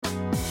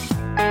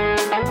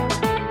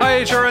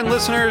HRN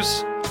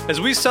listeners.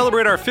 As we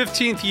celebrate our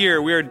 15th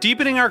year, we are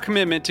deepening our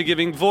commitment to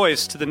giving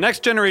voice to the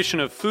next generation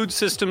of food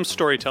systems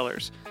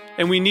storytellers,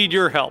 and we need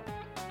your help.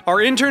 Our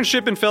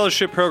internship and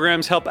fellowship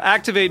programs help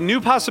activate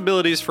new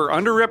possibilities for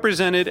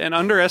underrepresented and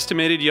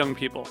underestimated young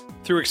people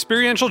through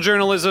experiential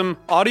journalism,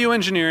 audio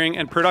engineering,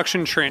 and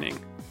production training.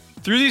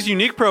 Through these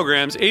unique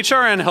programs,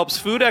 HRN helps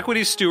food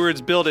equity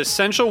stewards build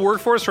essential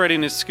workforce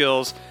readiness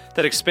skills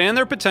that expand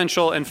their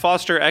potential and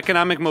foster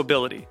economic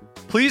mobility.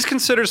 Please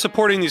consider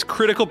supporting these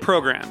critical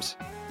programs.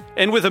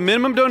 And with a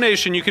minimum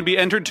donation, you can be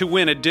entered to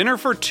win a dinner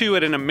for two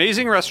at an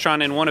amazing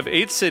restaurant in one of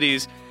 8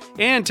 cities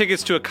and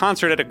tickets to a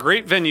concert at a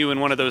great venue in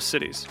one of those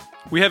cities.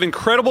 We have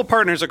incredible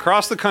partners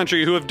across the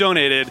country who have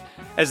donated,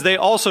 as they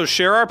also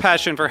share our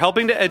passion for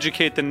helping to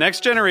educate the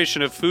next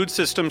generation of food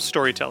systems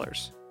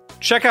storytellers.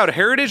 Check out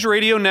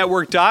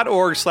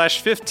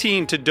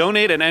heritageradionetwork.org/15 to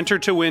donate and enter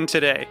to win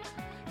today.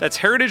 That's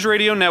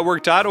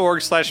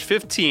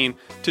heritageradionetwork.org/15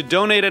 to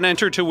donate and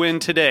enter to win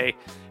today.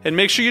 And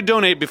make sure you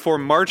donate before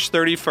March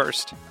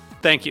 31st.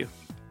 Thank you.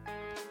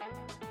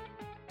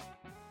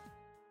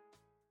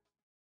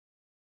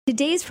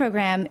 Today's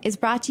program is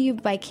brought to you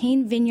by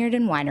Cane Vineyard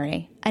and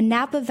Winery, a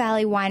Napa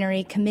Valley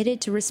winery committed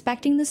to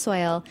respecting the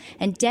soil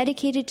and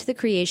dedicated to the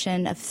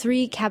creation of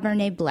 3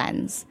 Cabernet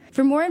blends.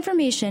 For more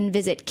information,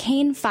 visit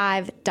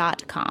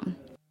cane5.com.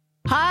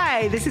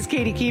 Hi, this is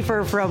Katie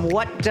Kiefer from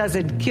What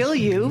Doesn't Kill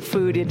You,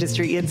 Food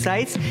Industry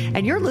Insights,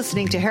 and you're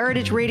listening to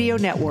Heritage Radio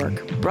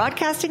Network,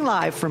 broadcasting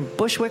live from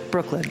Bushwick,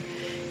 Brooklyn.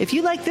 If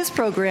you like this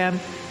program,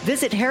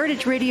 visit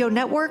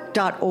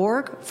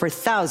heritageradionetwork.org for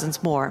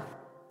thousands more.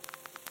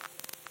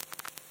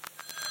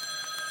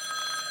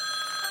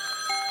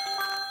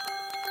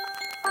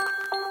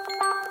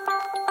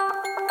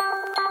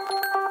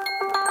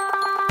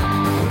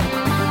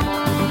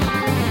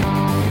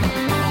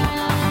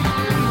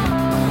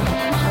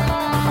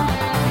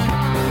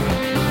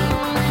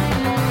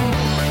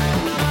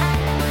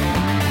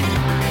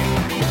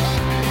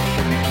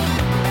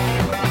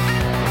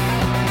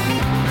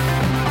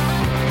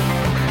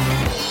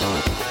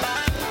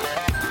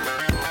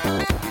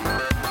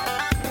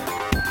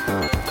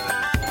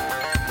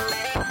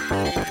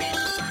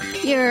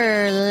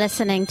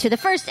 Listening to the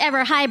first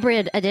ever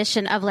hybrid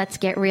edition of Let's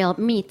Get Real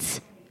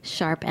meets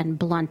Sharp and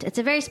Blunt. It's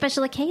a very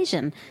special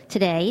occasion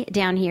today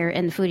down here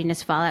in the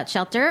Foodiness Fallout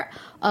Shelter.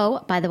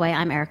 Oh, by the way,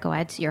 I'm Erica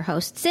Wides, your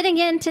host. Sitting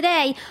in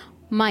today,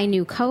 my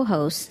new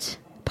co-host,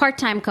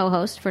 part-time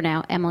co-host for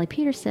now, Emily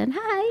Peterson.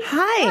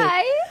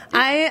 Hi.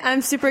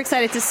 I'm super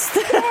excited to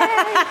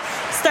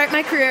start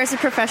my career as a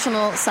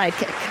professional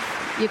sidekick.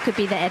 You could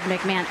be the Ed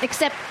McMahon,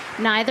 except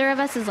neither of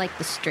us is like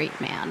the straight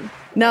man.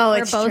 No,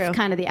 it's true. We're both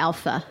kind of the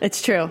alpha.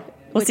 It's true.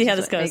 We'll see how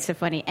this goes. Makes it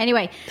funny.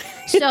 Anyway,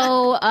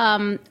 so,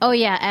 oh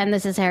yeah, and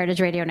this is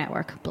Heritage Radio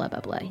Network. Blah,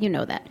 blah, blah. You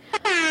know that.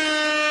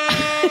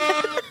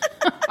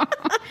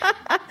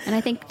 And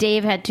I think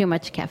Dave had too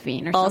much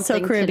caffeine or also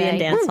something Caribbean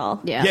today. dance hall.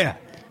 Yeah.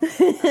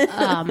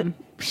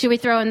 Should we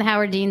throw in the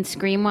Howard Dean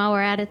scream while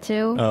we're at it,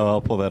 too? Oh,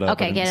 I'll pull that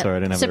up. Okay, get sorry, I it.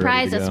 didn't have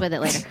Surprise it ready us to go. with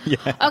it later.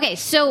 Yeah. Okay,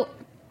 so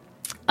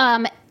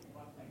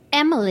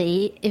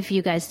Emily, if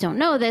you guys don't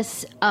know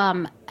this,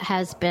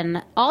 has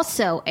been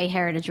also a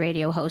Heritage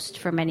Radio host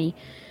for many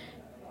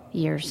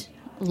years.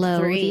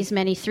 3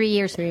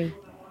 years. 3.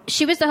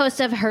 She was the host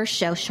of her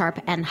show, Sharp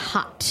and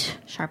Hot,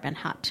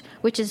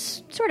 which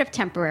is sort of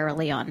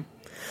temporarily on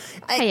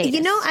hiatus.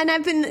 And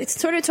I've been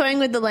sort of toying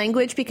with the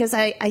language because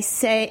I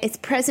say it's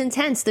present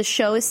tense. The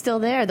show is still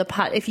there.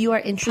 If you are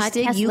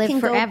interested, Podcasts you live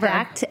can forever. go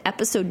back to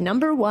episode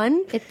number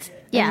 1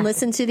 and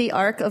listen to the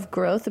arc of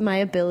growth and my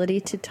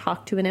ability to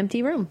talk to an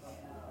empty room.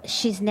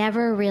 She's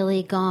never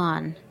really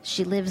gone.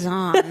 She lives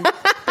on.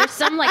 There's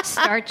some like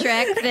Star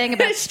Trek thing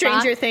about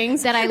Stranger Spock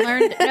Things that I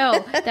learned.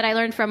 That I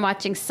learned from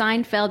watching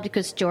Seinfeld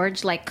because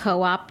George like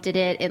co-opted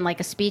it in like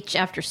a speech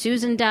after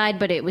Susan died,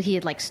 but he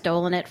had like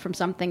stolen it from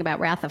something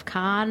about Wrath of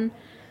Khan.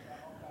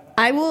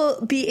 I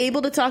will be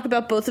able to talk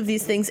about both of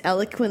these things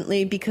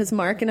eloquently because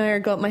my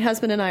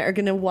husband and I are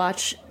going to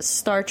watch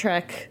Star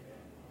Trek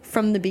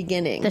from the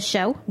beginning. The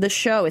show.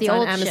 It's the on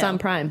old Amazon show.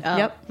 Prime. Oh,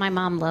 Yep. My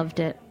mom loved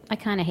it. I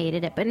kind of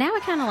hated it, but now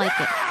I kind of like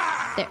it.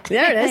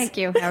 There it is. Thank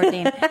you, Howard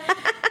Dean.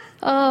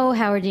 Oh,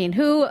 Howard Dean,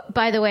 who,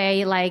 by the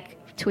way,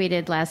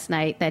 tweeted last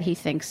night that he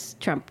thinks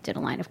Trump did a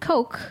line of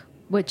coke,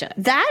 which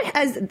that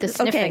has the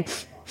sniffing. Okay.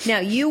 Now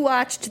you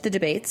watched the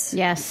debates.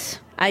 Yes,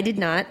 I did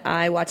not.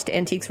 I watched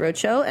Antiques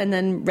Roadshow and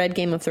then read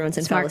Game of Thrones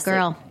and fell smart asleep.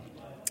 girl.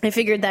 I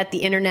figured that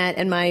the internet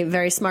and my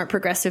very smart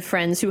progressive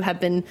friends who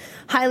have been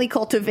highly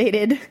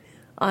cultivated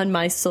on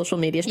my social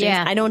media streams.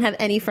 Yeah. I don't have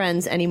any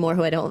friends anymore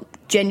who I don't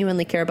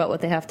genuinely care about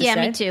what they have to say.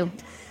 Yeah, me too.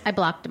 I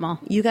blocked them all.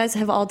 You guys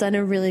have all done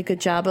a really good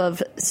job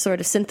of sort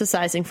of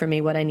synthesizing for me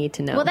what I need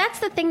to know. Well, that's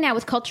the thing now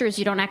with culture is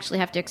you don't actually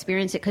have to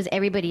experience it because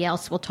everybody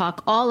else will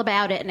talk all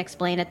about it and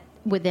explain it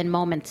within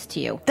moments to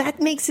you. That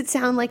makes it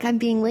sound like I'm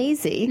being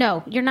lazy.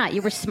 No, you're not.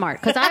 You were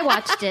smart. Because I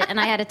watched it and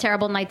I had a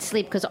terrible night's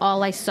sleep because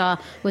all I saw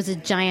was a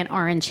giant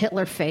orange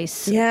Hitler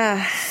face.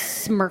 Yeah.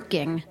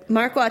 Smirking.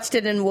 Mark watched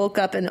it and woke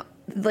up and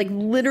like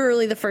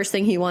literally the first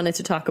thing he wanted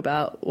to talk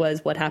about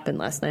was what happened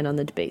last night on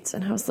the debates.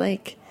 And I was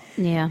like,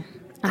 Yeah,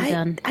 I'm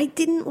done. I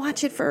didn't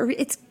watch it for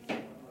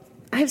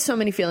I have so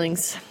many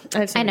feelings.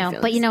 I know,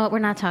 but you know what? We're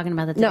not talking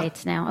about the No.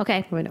 debates now.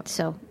 Okay. I know.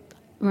 So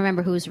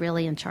remember who's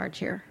really in charge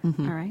here. All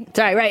right.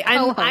 Sorry, right.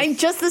 Co-host. I'm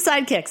just the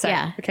sidekick. Sorry.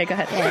 Yeah. Okay, go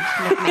ahead. Ed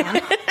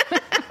McMahon.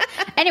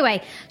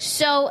 Anyway,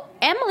 so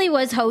Emily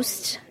was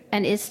host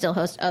and is still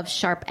host of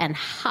Sharp and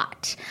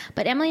Hot.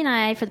 But Emily and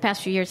I, for the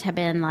past few years, have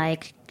been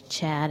like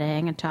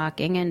chatting and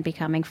talking and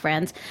becoming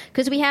friends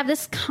because we have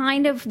this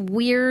kind of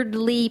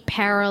weirdly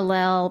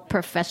parallel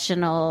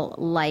professional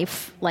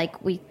life. Like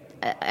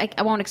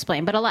I won't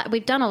explain, but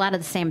we've done a lot of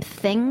the same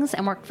things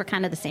and worked for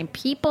kind of the same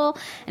people,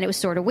 and it was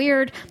sort of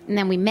weird. And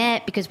then we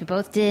met because we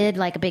both did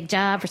like a big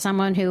job for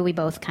someone who we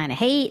both kind of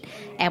hate,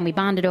 and we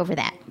bonded over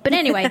that. But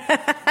anyway,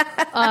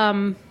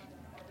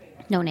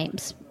 no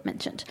names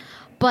mentioned.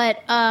 But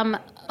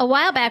a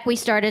while back, we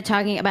started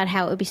talking about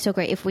how it would be so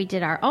great if we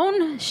did our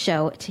own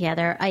show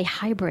together, a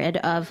hybrid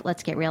of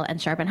Let's Get Real and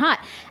Sharp and Hot.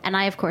 And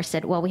I, of course,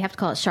 said, well, we have to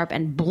call it Sharp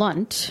and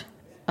Blunt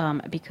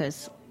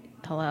because...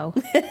 Hello.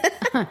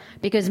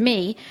 Because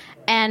me.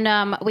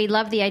 And we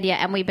love the idea.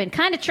 And we've been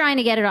kind of trying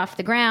to get it off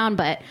the ground,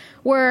 but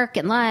work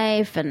and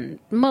life and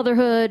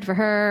motherhood for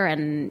her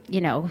and,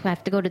 you know,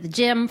 have to go to the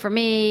gym for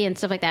me and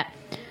stuff like that.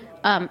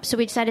 So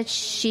we decided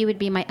she would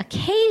be my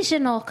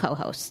occasional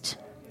co-host.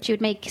 She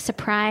would make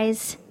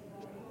surprise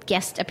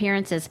guest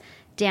appearances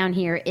down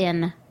here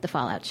in the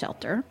Fallout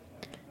Shelter.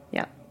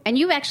 Yeah. And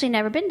you've actually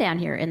never been down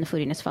here in the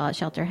Foodiness Fallout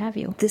Shelter, have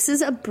you? This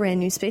is a brand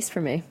new space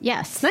for me.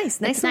 Yes. It's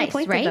nice. Nice It's little nice,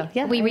 point right? though.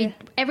 Yeah. We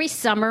every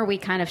summer we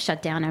kind of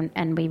shut down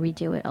and we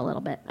redo it a little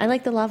bit. I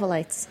like the lava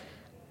lights.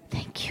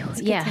 Thank you. a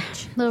good Yeah.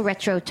 touch. Little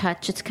retro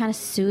touch. It's kind of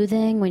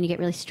soothing when you get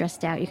really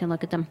stressed out. You can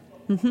look at them.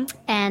 Mm-hmm.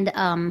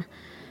 And,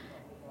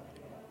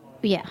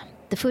 yeah,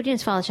 the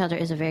Foodiness Fallout Shelter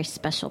is a very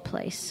special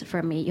place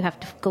for me. You have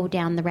to go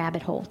down the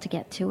rabbit hole to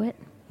get to it.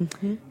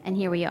 Mm-hmm. And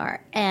here we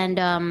are.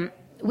 And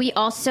we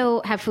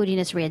also have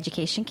Foodiness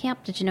Re-Education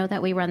Camp. Did you know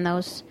that we run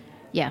those?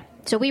 Yeah.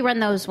 So we run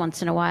those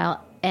once in a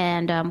while.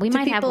 And we Do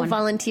might have people one.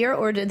 volunteer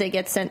or do they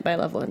get sent by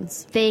loved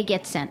ones? They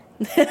get sent.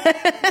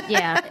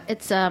 Yeah,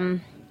 it's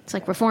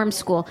like reform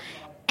school.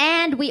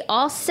 And we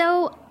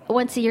also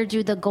once a year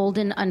do the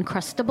Golden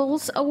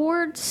Uncrustables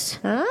Awards.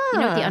 Ah. You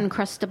know what the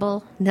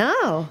Uncrustable?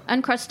 No.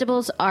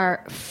 Uncrustables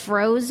are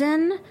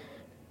frozen,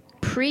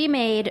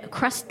 pre-made,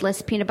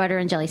 crustless peanut butter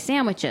and jelly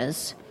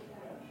sandwiches.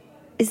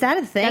 Is that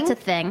a thing? That's a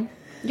thing.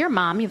 Your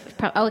mom,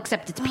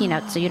 except it's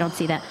peanuts, so you don't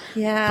see that.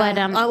 Yeah.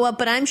 But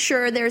but I'm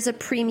sure there's a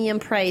premium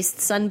priced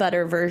Sun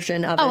Butter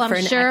version of it I'm for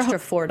an sure, extra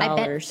I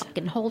bet $4.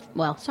 fucking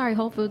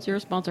Whole Foods, you're a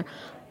sponsor.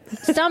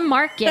 Some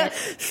market,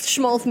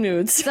 Schmolf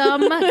nudes.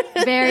 some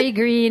very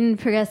green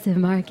progressive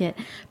market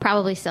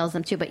probably sells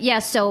them too. But yeah,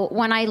 so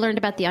when I learned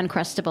about the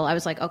Uncrustable, I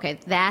was like, okay,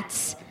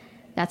 that's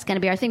going to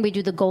be our thing. We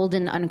do the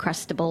Golden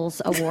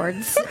Uncrustables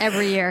Awards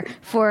every year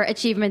for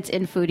achievements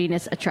in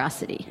foodiness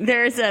atrocity.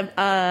 There's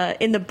a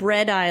in the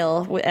bread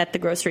aisle at the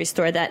grocery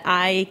store that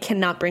I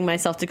cannot bring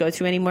myself to go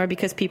to anymore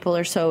because people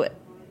are so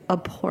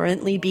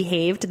abhorrently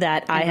behaved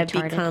that I have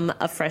retarded. become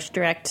a Fresh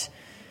Direct.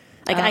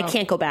 Like, I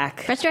can't go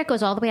back. Fresh Direct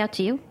goes all the way out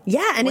to you?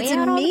 Yeah, and Way it's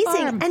out on the amazing.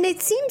 farm. And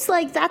it seems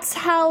like that's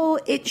how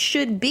it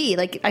should be.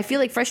 Like, I feel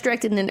like Fresh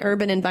Direct in an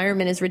urban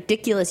environment is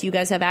ridiculous. You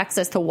guys have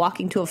access to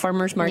walking to a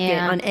farmer's market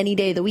Yeah. on any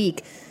day of the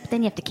week. But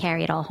then you have to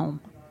carry it all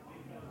home.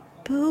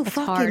 Boo, That's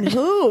fucking hard.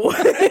 who?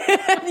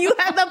 You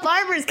have the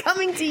farmers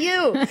coming to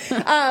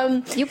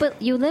you.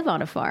 You live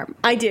on a farm.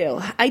 I do,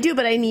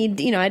 but I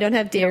need, I don't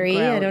have dairy.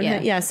 grow, I don't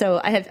yeah. have,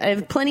 so I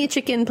have plenty of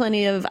chicken,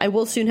 I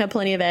will soon have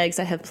plenty of eggs.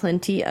 I have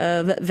plenty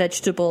of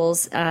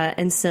vegetables,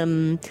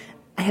 and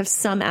I have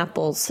some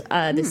apples,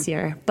 this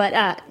year.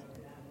 But,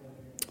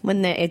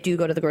 when I do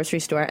go to the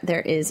grocery store,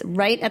 there is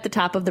right at the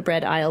top of the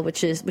bread aisle,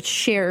 which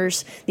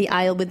shares the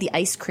aisle with the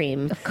ice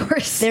cream. Of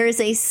course. There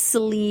is a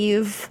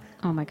sleeve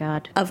Oh my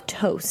God. of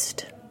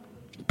toast.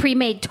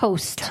 Pre-made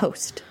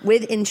toast.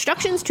 With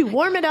instructions to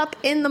warm it up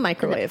in the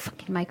microwave.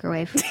 Fucking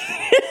microwave.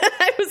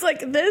 I was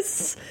like,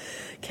 this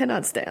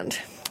cannot stand.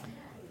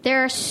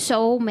 There are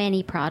so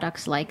many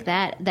products like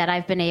that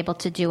I've been able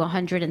to do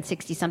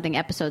 160-something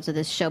episodes of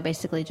this show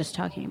basically just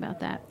talking about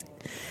that.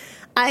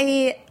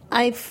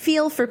 I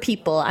feel for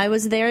people. I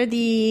was there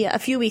a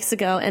few weeks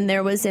ago, and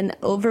there was an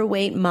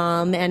overweight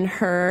mom and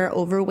her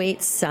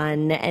overweight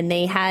son, and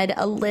they had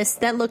a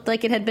list that looked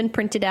like it had been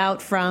printed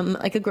out from,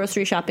 like a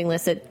grocery shopping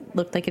list. It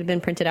looked like it had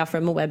been printed out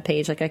from a web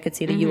page. Like I could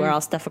see the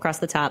URL stuff across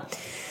the top.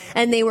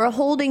 And they were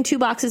holding 2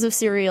 boxes of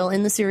cereal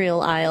in the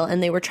cereal aisle,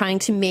 and they were trying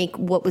to make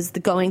what was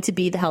going to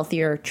be the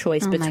healthier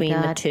choice between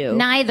the two.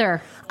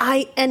 Neither.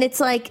 And it's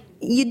like,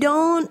 you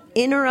don't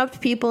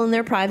interrupt people in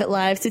their private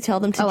lives to tell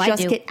them to I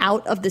just do. get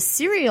out of the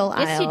cereal aisle.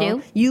 Yes, you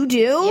do. You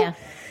do? Yeah.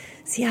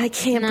 See, I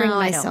can't No, bring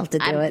I myself to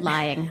don't. do I'm it.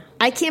 lying.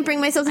 I can't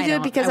bring myself to I do it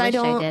don't. because I I wish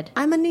I don't. did.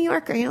 I'm a New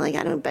Yorker.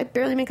 I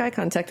barely make eye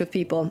contact with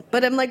people.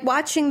 But I'm like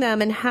watching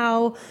them and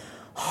how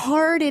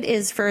hard it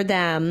is for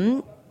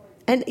them.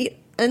 And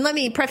let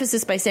me preface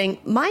this by saying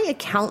my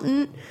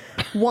accountant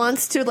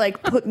wants to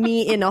like put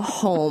me in a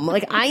home.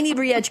 Like I need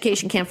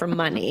re-education camp for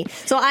money.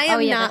 So I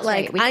am not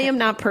like, I am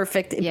not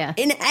perfect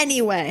in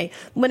any way.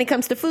 When it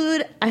comes to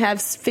food, I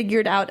have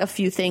figured out a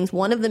few things.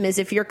 One of them is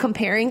if you're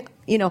comparing,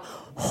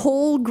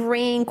 whole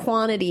grain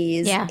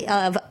quantities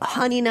of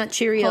Honey Nut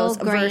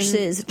Cheerios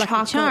versus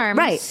chocolate. Charms.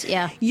 Right.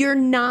 Yeah. You're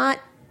not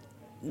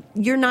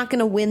going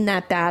to win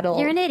that battle.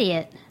 You're an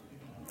idiot.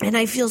 And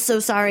I feel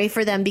so sorry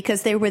for them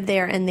because they were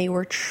there and they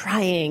were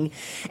trying.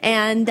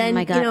 And then,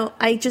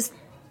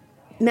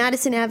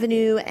 Madison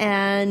Avenue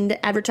and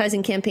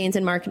advertising campaigns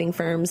and marketing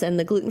firms and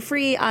the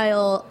gluten-free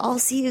aisle all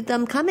see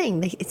them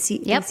coming. They see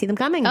them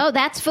coming. Oh,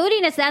 that's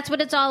foodiness. That's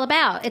what it's all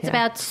about. It's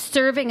about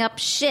serving up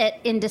shit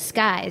in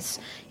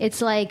disguise.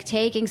 It's like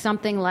taking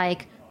something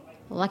like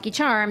Lucky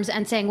Charms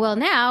and saying, well,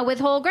 now with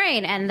whole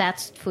grain. And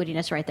that's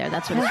foodiness right there.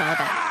 That's what it's all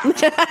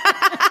about.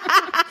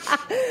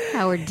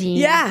 Howard Dean.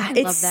 Yeah.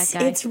 I love that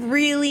guy. It's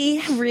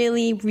really,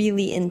 really,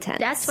 really intense.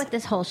 That's what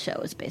this whole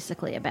show is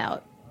basically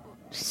about.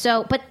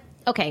 So, but,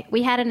 okay,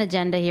 we had an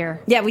agenda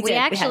here. Yeah, we did. We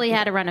actually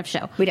had a run of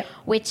show. We did.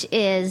 Which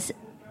is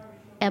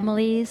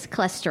Emily's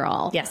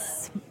cholesterol.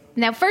 Yes.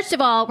 Now, first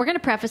of all, we're going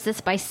to preface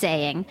this by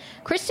saying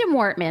Kristen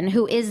Wortman,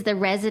 who is the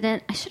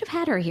resident, I should have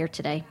had her here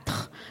today,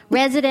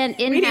 resident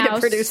in-house we need a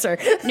producer.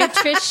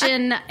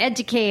 nutrition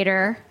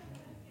educator,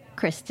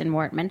 Kristen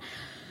Wortman,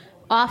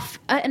 off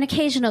an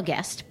occasional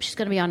guest. She's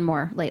going to be on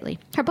more lately.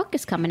 Her book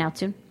is coming out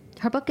soon.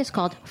 Her book is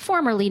called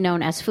Formerly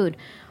Known as Food.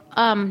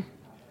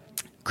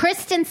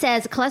 Kristen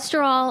says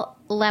cholesterol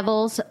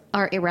levels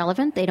are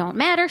irrelevant. They don't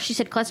matter. She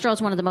said cholesterol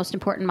is one of the most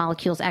important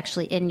molecules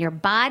actually in your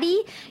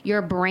body.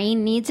 Your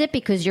brain needs it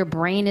because your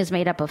brain is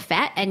made up of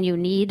fat and you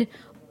need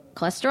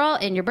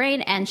cholesterol in your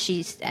brain.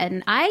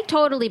 And I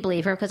totally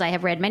believe her because I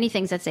have read many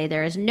things that say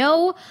there is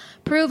no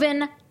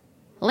proven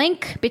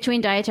link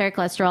between dietary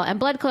cholesterol and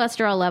blood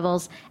cholesterol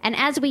levels. And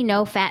as we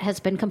know, fat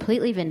has been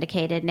completely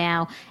vindicated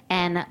now,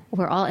 and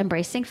we're all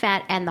embracing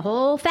fat. And the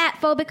whole fat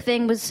phobic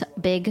thing was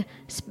big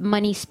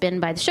money spin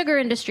by the sugar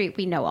industry.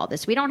 We know all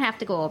this. We don't have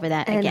to go over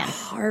that again. At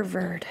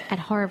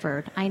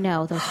Harvard. I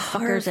know. Those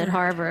fuckers at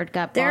Harvard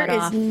got bought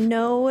off. There is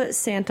no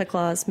Santa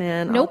Claus,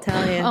 man. Nope. I'll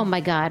tell you. Oh, my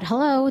God.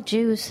 Hello,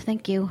 Jews.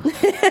 Thank you.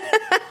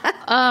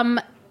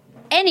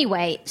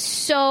 Anyway,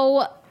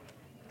 so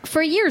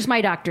for years,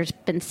 my doctor's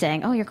been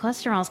saying, oh, your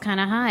cholesterol's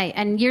kind of high.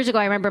 And years ago,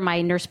 I remember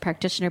my nurse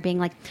practitioner being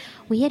like,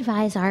 we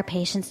advise our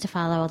patients to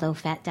follow a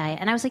low-fat diet.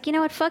 And I was like, you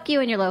know what? Fuck you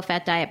and your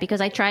low-fat diet, because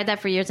I tried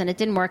that for years and it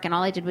didn't work, and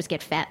all I did was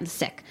get fat and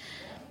sick.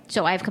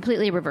 So I've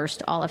completely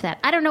reversed all of that.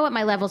 I don't know what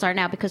my levels are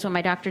now, because when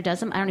my doctor does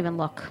them, I don't even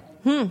look.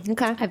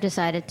 Okay. I've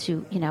decided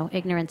to,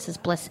 ignorance is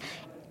bliss.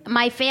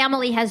 My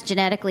family has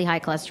genetically high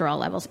cholesterol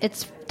levels.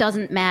 It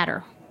doesn't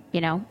matter,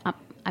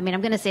 I'm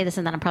going to say this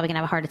and then I'm probably going to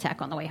have a heart attack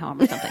on the way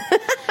home or something.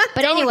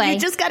 But anyway. You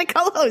just got a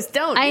co-host.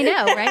 Don't. I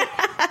know,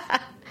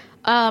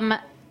 right?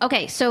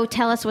 Okay, so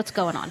tell us what's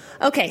going on.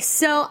 Okay,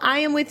 so I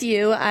am with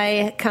you.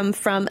 I come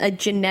from a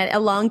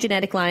long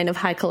genetic line of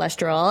high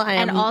cholesterol.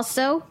 And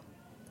also,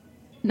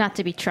 not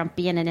to be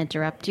Trumpian and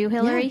interrupt you,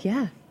 Hillary.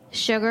 Yeah.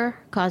 Sugar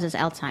causes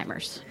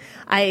Alzheimer's.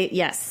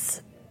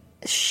 Yes.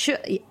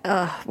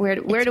 Where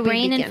do we begin?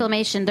 Brain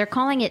inflammation. They're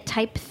calling it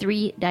type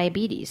 3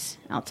 diabetes,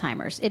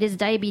 Alzheimer's. It is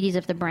diabetes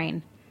of the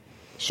brain.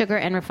 Sugar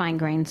and refined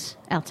grains,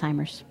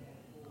 Alzheimer's.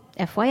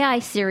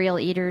 FYI, cereal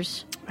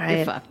eaters,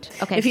 you're fucked.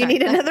 Okay, if you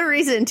need another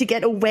reason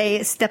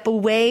to step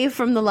away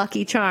from the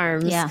Lucky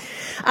Charms. Yeah.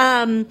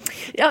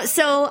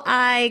 So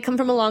I come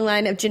from a long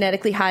line of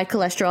genetically high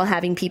cholesterol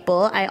having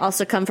people. I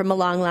also come from a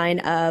long line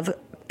of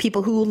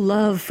people who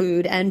love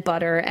food and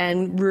butter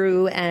and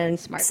roux and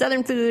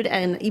Southern food.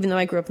 And even though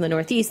I grew up in the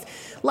Northeast,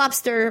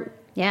 lobster,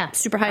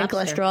 super high in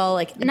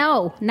cholesterol.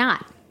 No,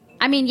 not.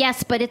 I mean,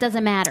 yes, but it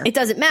doesn't matter. It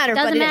doesn't matter.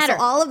 Doesn't matter. So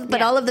all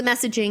of the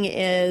messaging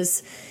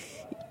is,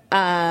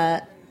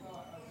 I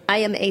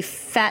am a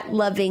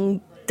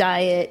fat-loving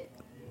diet,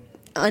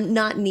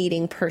 not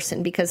needing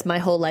person, because my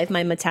whole life,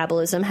 my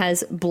metabolism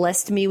has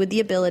blessed me with the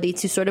ability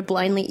to sort of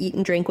blindly eat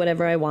and drink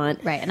whatever I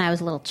want. Right, and I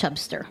was a little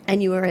chubster.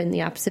 And you were in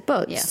the opposite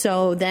boat. Yeah.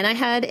 So then I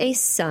had a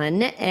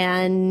son,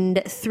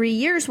 and 3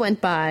 years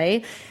went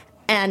by,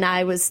 and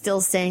I was still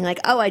saying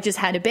I just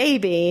had a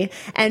baby.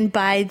 And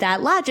by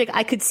that logic,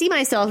 I could see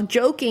myself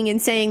joking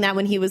and saying that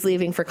when he was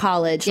leaving for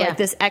college,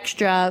 this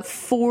extra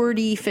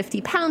 40,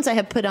 50 pounds I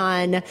have put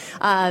on,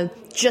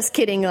 just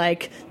kidding,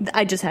 I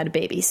just had a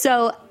baby.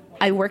 So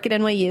I work at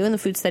NYU in the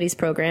food studies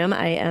program.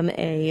 I am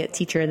a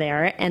teacher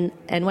there, and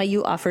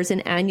NYU offers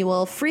an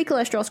annual free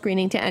cholesterol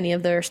screening to any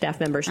of their staff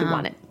members who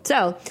want it.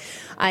 So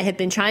I had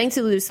been trying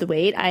to lose the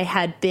weight. I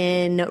had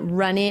been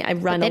running. I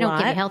run a lot. They don't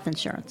give you health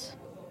insurance.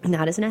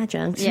 Not as an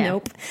adjunct. Yeah.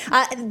 Nope.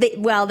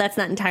 That's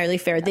not entirely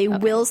fair. They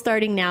will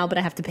starting now, but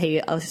I have to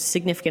pay a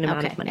significant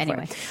amount of money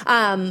for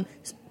it.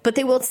 But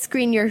they will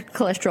screen your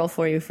cholesterol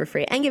for you for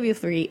free and give you a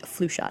free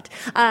flu shot.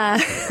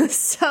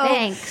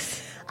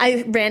 Thanks.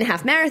 I ran a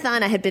half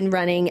marathon. I had been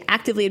running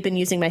actively, had been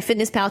using my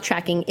Fitness Pal,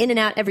 tracking in and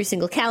out every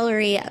single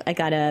calorie. I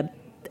got a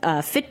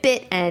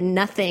Fitbit and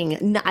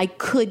nothing. I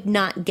could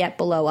not get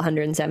below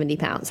 170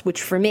 pounds,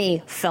 which for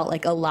me felt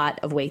like a lot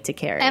of weight to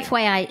carry.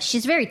 FYI,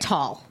 she's very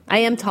tall. I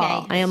am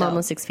tall. Okay, I am so-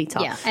 almost 6 feet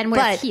tall. Yeah, and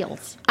wears But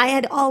heels. I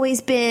had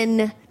always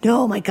been,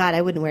 oh my God,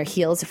 I wouldn't wear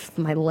heels if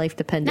my life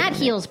depended on Not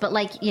it. heels, but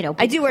like, you know,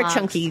 I big do wear clogs,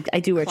 chunky. I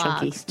do wear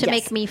chunky. clogs to Yes.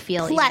 make me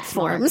feel even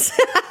platforms.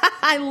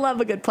 I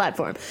love a good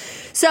platform.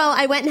 So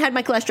I went and had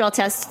my cholesterol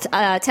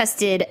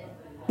tested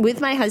with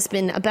my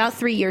husband about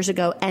 3 years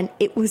ago, and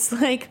it was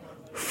like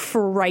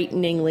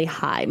frighteningly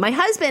high. My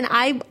husband,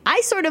 I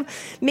sort of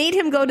made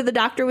him go to the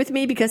doctor with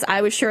me because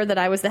I was sure that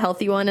I was the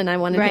healthy one, and I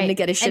wanted him to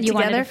get his shit and you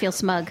together. wanted to feel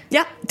smug.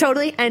 Yeah,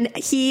 totally. And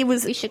he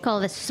was. We should call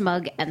this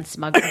smug and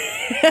smugger.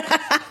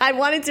 I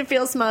wanted to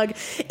feel smug.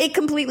 It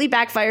completely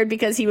backfired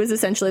because he was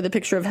essentially the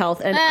picture of health,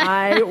 and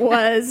I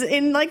was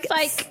in like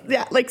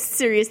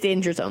serious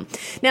danger zone.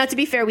 Now, to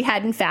be fair, we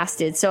hadn't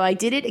fasted, so I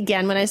did it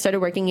again when I started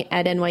working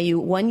at NYU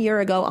 1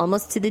 year ago,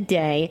 almost to the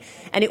day,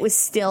 and it was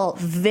still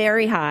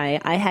very high.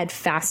 I had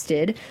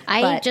fasted.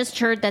 I just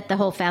heard that the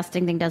whole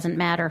fasting thing doesn't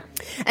matter.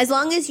 As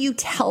long as you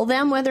tell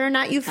them whether or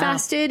not you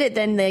fasted,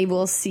 then they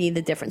will see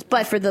the difference.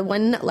 But for the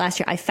one last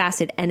year, I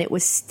fasted, and it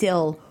was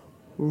still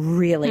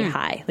really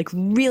high, like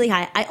really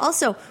high. I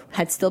also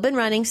had still been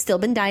running, still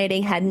been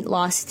dieting, hadn't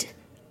lost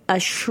a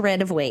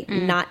shred of weight,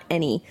 not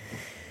any.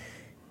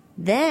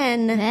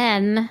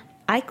 Then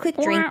I quit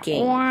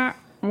drinking. I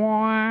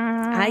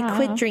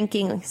quit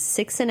drinking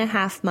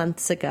 6.5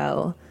 months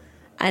ago,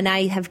 and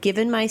I have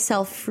given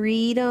myself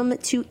freedom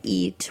to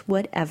eat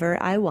whatever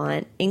I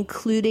want,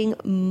 including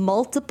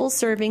multiple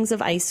servings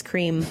of ice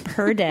cream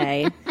per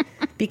day,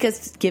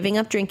 because giving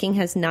up drinking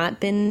has not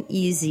been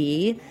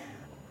easy.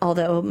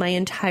 Although my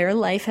entire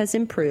life has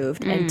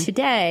improved. And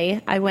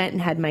today, I went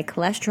and had my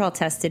cholesterol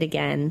tested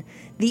again.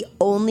 The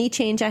only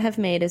change I have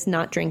made is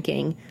not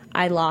drinking.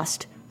 I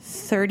lost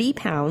 30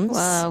 pounds.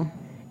 Whoa.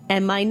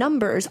 And my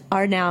numbers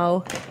are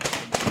now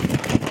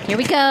Here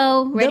we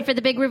go. Ready for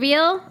the big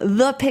reveal?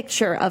 the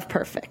picture of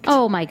perfect.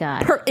 Oh, my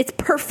God. It's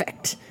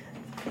perfect.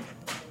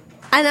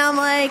 And I'm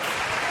like...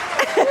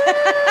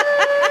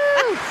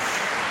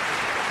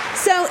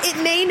 So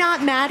it may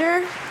not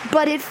matter,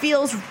 but it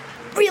feels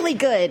really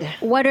good.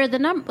 What are the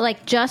numbers?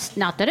 Like, just,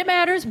 not that it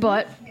matters,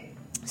 but...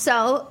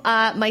 So,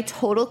 my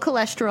total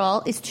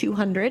cholesterol is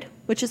 200,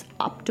 which is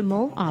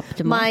optimal.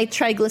 My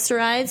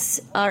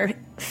triglycerides are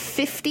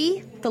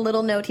 50. The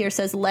little note here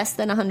says less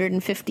than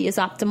 150 is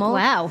optimal.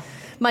 Wow.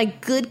 My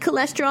good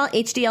cholesterol,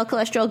 HDL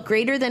cholesterol,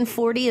 greater than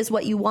 40 is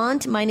what you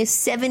want. Mine is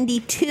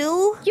 72.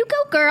 You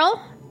go,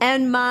 girl.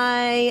 And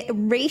my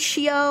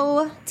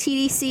ratio,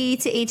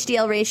 TDC to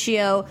HDL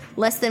ratio,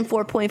 less than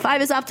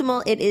 4.5 is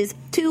optimal. It is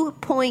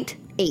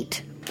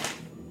 2.8.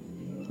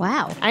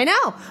 Wow. I know.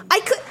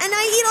 And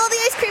I eat all the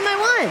ice cream I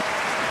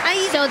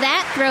want. So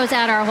that throws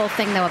out our whole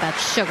thing, though, about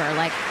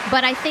sugar.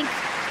 But I think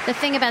the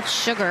thing about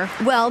sugar...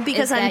 Well,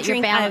 because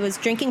I was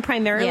drinking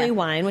primarily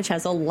wine, which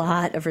has a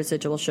lot of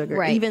residual sugar,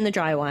 Right. even the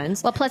dry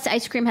wines. Well, plus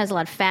ice cream has a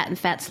lot of fat, and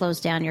fat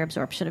slows down your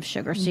absorption of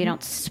sugar, so you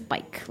don't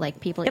spike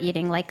like people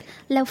eating like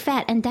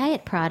low-fat and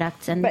diet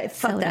products. And But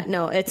fuck soda. that.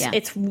 No, it's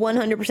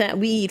 100%.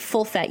 We eat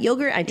full-fat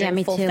yogurt. I drink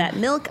me too. full-fat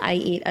milk. I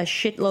eat a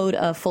shitload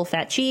of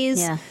full-fat cheese.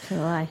 Yeah, so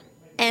do I.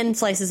 And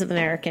slices of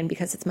American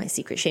because it's my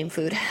secret shame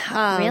food.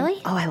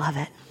 Really? Oh, I love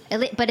it.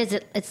 But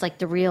it's like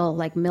the real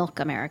like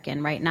milk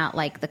American, right? Not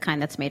like the kind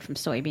that's made from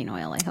soybean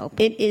oil, I hope.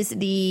 It is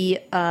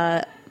the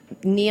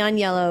neon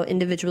yellow,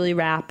 individually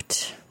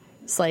wrapped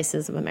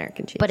slices of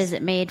American cheese. But is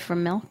it made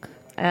from milk?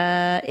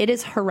 It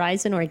is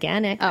Horizon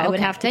Organic. Oh, I would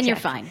okay. have to Then check. you're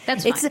fine.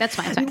 That's fine. That's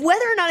fine.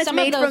 Whether or not it's Some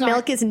of made those from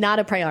milk is not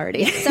a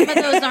priority. Some of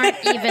those aren't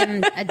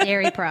even a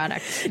dairy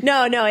product.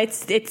 No,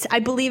 it's. I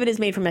believe it is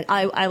made from milk.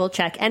 I will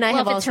check. And I Well,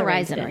 have if it's also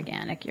Horizon reined it in.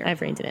 Organic, I've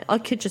reined it in.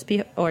 It could just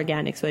be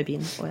organic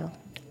soybean oil.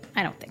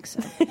 I don't think so.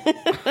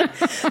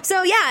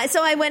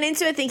 So I went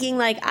into it thinking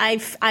like I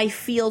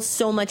feel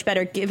so much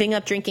better. Giving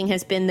up drinking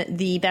has been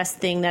the best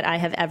thing that I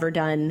have ever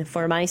done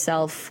for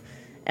myself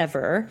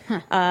ever,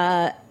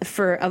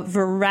 for a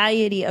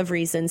variety of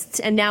reasons.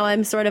 And now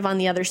I'm sort of on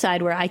the other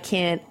side where I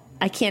can't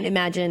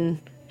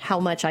imagine how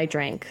much I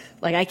drank.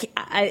 Like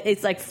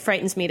it's like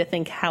frightens me to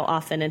think how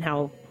often and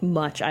how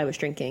much I was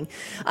drinking.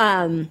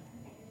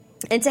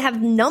 And to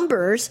have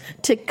numbers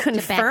to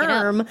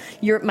confirm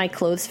my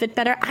clothes fit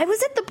better. I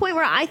was at the point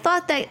where I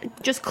thought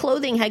that just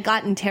clothing had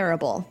gotten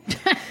terrible.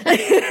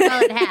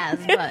 Well, it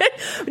has, but...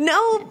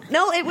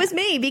 No, it was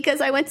me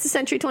because I went to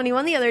Century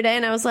 21 the other day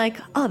and I was like,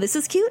 oh, this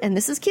is cute and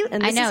this is cute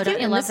and this I know, is cute don't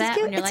you and love this is that?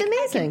 cute. When you're It's like,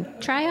 amazing. I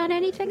can try on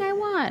anything I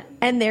want.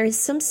 And there is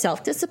some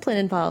self-discipline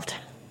involved,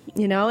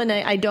 and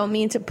I don't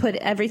mean to put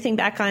everything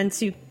back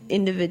onto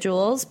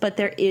individuals, but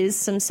there is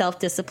some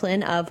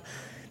self-discipline of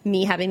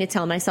me having to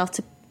tell myself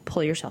to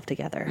pull yourself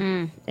together.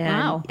 And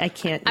Wow. I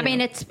can't. I mean,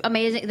 it's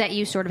amazing that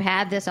you sort of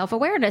had the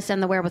self-awareness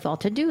and the wherewithal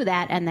to do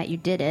that and that you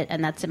did it,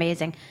 and that's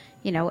amazing.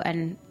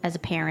 and as a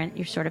parent,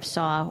 you sort of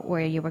saw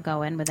where you were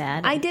going with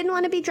that. I didn't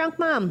want to be drunk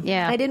mom.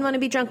 Yeah. I didn't want to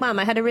be drunk mom.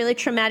 I had a really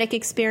traumatic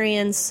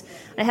experience.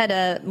 I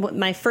had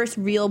my first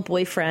real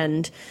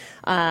boyfriend,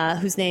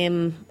 whose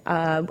name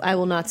I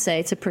will not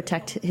say to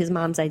protect his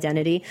mom's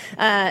identity.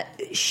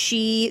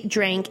 She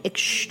drank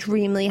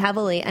extremely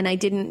heavily, and I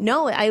didn't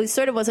know it. I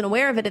sort of wasn't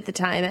aware of it at the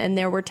time, and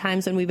there were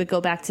times when we would go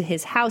back to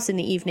his house in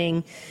the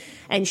evening,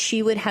 and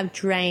she would have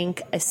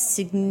drank a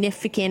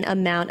significant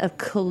amount of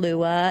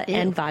Kahlua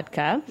and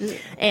vodka. Ew.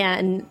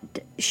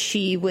 And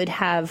she would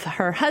have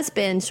her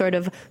husband sort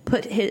of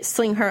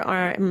sling her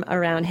arm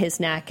around his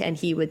neck, and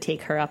he would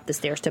take her up the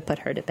stairs to put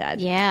her to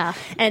bed. Yeah.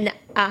 And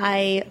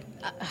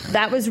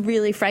that was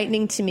really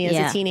frightening to me as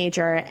a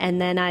teenager. And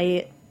then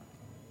I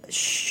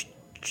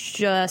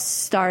just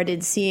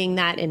started seeing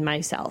that in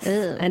myself.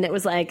 Ugh. And it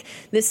was like,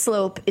 this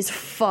slope is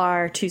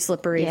far too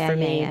slippery for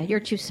me. Yeah.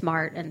 You're too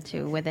smart and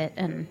too with it.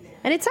 And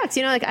it sucks.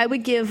 I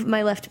would give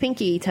my left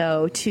pinky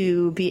toe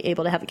to be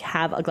able to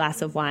have a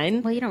glass of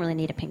wine. Well, you don't really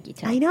need a pinky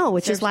toe. I know,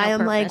 which is why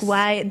I'm like,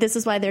 this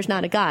is why there's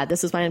not a God.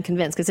 This is why I'm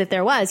convinced. Because if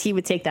there was, he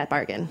would take that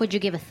bargain. Would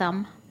you give a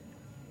thumb?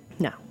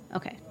 No.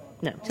 Okay.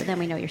 No. So then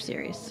we know you're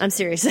serious. I'm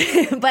serious.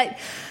 But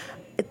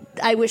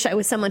I wish I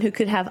was someone who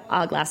could have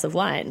a glass of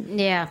wine.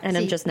 Yeah. And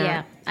I'm just not.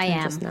 Yeah, I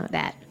am just not.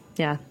 That.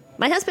 Yeah.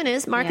 My husband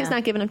is. Mark is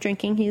not giving up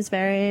drinking. He's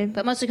very...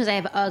 But mostly because I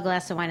have a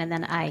glass of wine and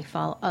then I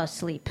fall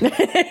asleep.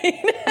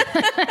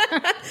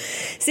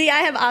 See, I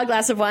have a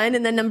glass of wine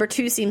and then number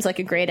 2 seems like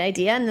a great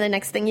idea. And the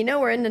next thing you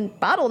know, we're in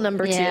bottle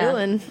number 2.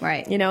 And,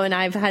 right. And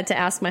I've had to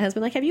ask my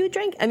husband, like, have you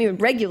drank? I mean,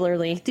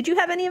 regularly. Did you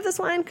have any of this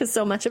wine? Because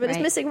so much of it is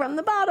missing from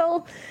the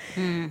bottle.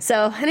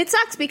 So, and it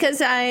sucks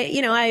because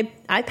I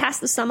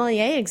passed the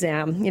sommelier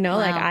exam. Wow.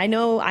 Like I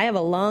know I have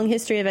a long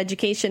history of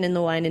education in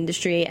the wine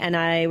industry and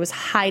I was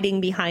hiding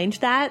behind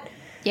that.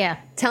 Yeah.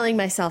 Telling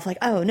myself, like,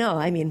 oh, no,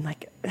 I mean,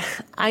 like,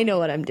 I know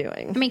what I'm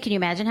doing. I mean, can you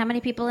imagine how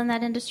many people in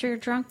that industry are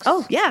drunk?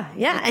 Oh, yeah,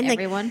 yeah. Like and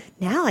everyone?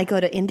 Like, now I go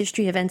to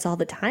industry events all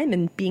the time,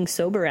 and being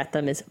sober at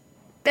them is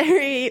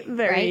very,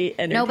 very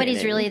entertaining.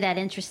 Nobody's really that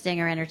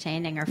interesting or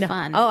entertaining or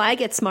fun. Oh, I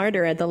get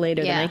smarter the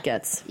later the night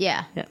gets.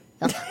 Yeah.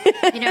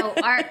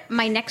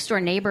 My next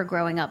door neighbor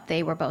growing up,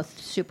 they were both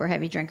super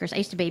heavy drinkers. I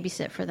used to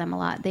babysit for them a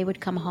lot. They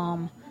would come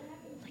home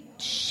like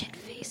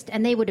shit-faced,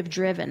 and they would have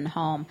driven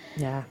home.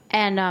 Yeah.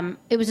 And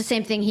it was the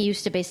same thing. He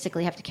used to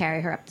basically have to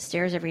carry her up the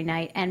stairs every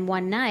night. And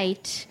one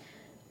night,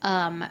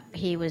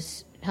 he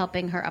was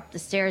helping her up the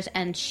stairs,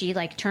 and she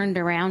like turned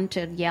around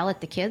to yell at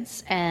the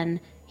kids,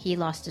 and he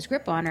lost his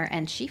grip on her,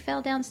 and she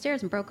fell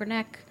downstairs and broke her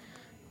neck.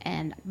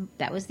 And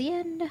that was the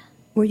end.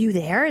 Were you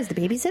there as the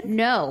babysitter?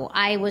 No,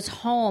 I was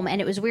home, and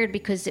it was weird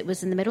because it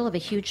was in the middle of a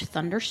huge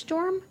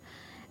thunderstorm,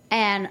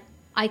 and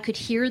I could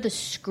hear the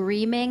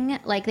screaming,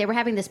 like they were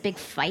having this big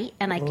fight,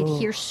 and I could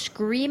hear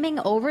screaming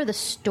over the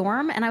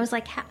storm, and I was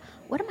like,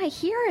 what am I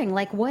hearing?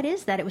 Like, what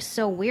is that? It was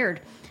so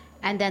weird.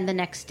 And then the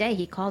next day,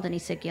 he called, and he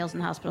said, Gail's in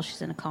the hospital.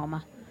 She's in a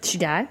coma. She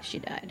died? She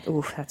died.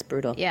 Oof, that's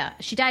brutal. Yeah,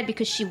 she died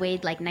because she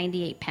weighed like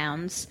 98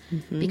 pounds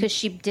because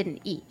she didn't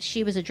eat.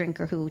 She was a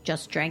drinker who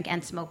just drank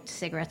and smoked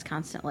cigarettes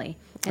constantly.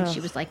 And she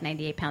was like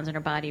 98 pounds and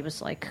her body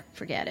was like,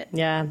 forget it.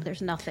 Yeah.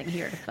 There's nothing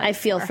here to fight I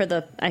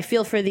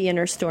feel for the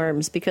inner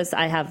storms because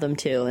I have them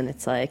too. And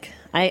it's like,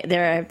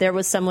 there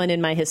was someone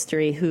in my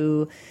history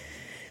who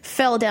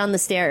fell down the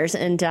stairs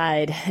and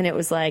died. And it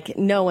was like,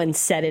 no one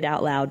said it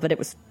out loud, but it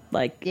was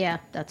like, yeah,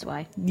 that's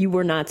why. You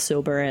were not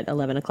sober at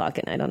 11 o'clock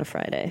at night on a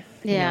Friday.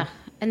 Yeah.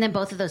 And then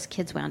both of those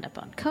kids wound up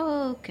on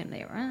coke, and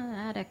they were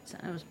addicts.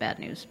 And it was bad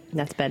news.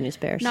 That's bad news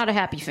bears. Not a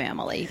happy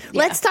family.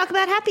 Yeah. Let's talk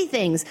about happy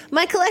things.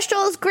 My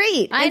cholesterol is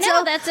great. I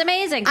know, that's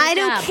amazing. Good I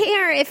don't job.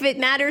 care if it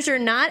matters or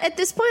not. At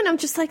this point, I'm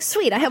just like,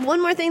 sweet. I have one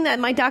more thing that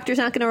my doctor's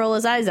not going to roll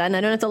his eyes at, and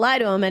I don't have to lie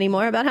to him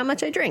anymore about how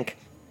much I drink.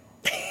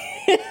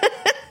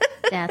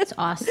 That's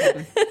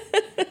awesome.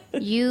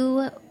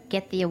 You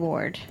get the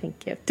award.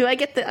 Thank you. Do I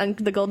get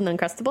the Golden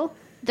Uncrustable?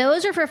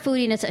 Those are for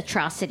foodiness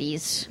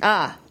atrocities.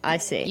 Ah, I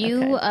see.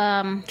 You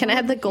okay. Can I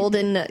have the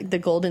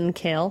golden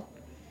kale?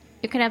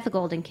 You can have the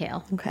golden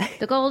kale. Okay.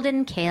 The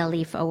Golden Kale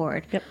Leaf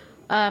Award. Yep.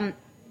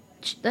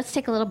 Let's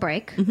take a little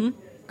break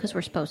because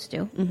we're supposed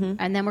to,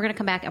 and then we're going to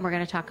come back and we're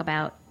going to talk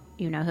about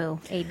you know who,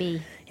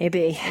 AB.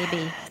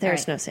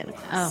 There's no Santa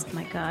Claus. Oh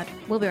my God.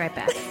 We'll be right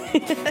back.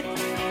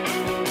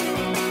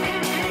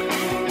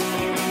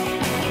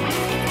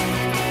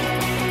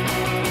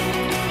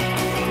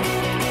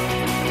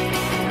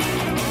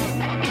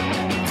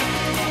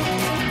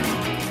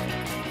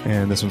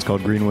 And this one's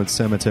called Greenwood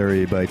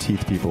Cemetery by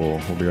Teeth People.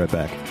 We'll be right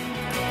back.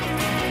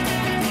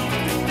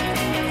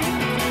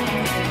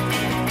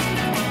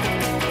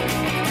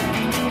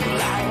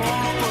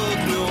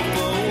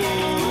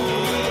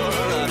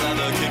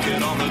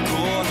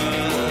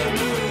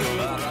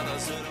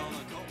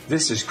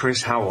 This is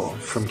Chris Howell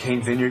from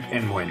Cane Vineyard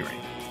and Winery,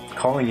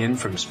 calling in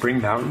from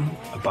Spring Mountain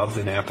above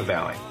the Napa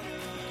Valley.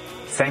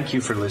 Thank you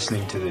for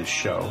listening to this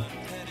show.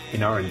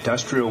 In our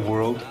industrial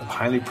world of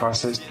highly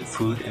processed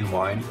food and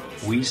wine,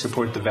 we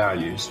support the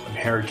values of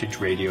Heritage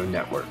Radio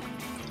Network.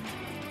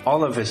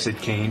 All of us at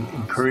Kane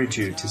encourage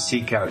you to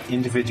seek out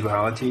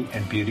individuality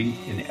and beauty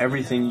in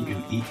everything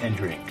you eat and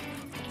drink.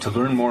 To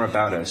learn more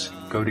about us,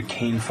 go to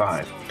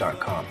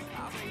kane5.com.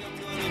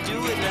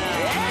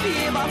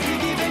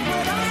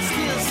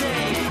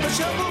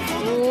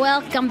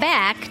 Welcome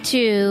back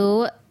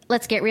to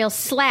Let's Get Real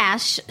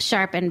 /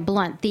 Sharp and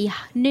Blunt, the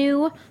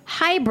new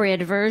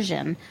hybrid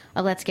version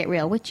of Let's Get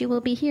Real, which you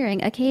will be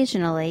hearing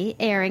occasionally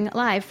airing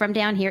live from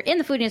down here in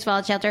the Foodiness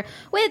Fallout Shelter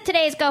with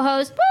today's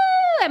co-host,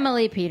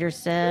 Emily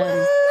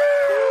Peterson.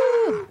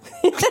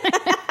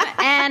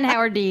 And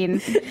Howard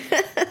Dean.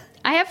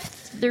 I have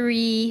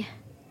 3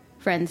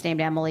 friends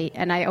named Emily,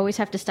 and I always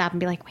have to stop and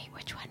be like, wait,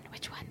 which one?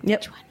 Yep.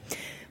 Which one?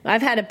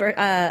 I've had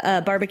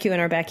a barbecue in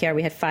our backyard.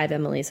 We had 5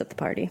 Emilys at the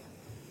party.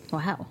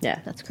 Wow. Yeah.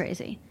 That's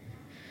crazy.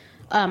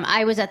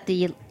 I was at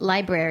the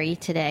library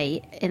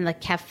today in the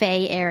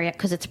cafe area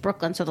because it's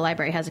Brooklyn, so the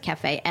library has a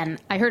cafe,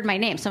 and I heard my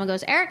name. Someone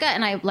goes, Erica,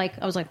 and I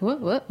was like,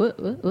 what?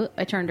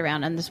 I turned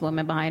around, and this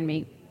woman behind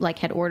me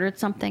had ordered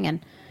something, and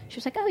she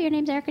was like, oh, your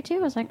name's Erica too? I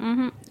was like,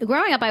 mm-hmm.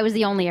 Growing up, I was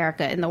the only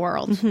Erica in the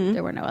world. Mm-hmm.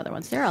 There were no other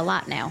ones. There are a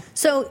lot now.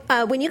 So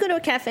when you go to a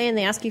cafe and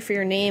they ask you for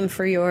your name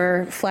for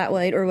your flat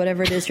white or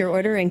whatever it is you're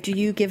ordering, do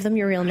you give them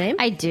your real name?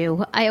 I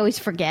do. I always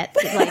forget.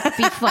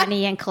 Be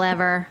funny and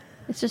clever.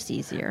 It's just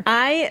easier.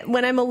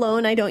 When I'm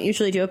alone, I don't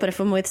usually do it, but if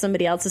I'm with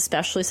somebody else,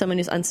 especially someone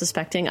who's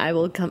unsuspecting, I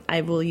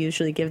will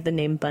usually give the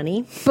name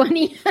Bunny.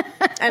 Bunny.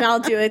 And I'll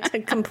do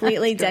it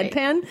completely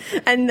deadpan.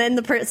 And then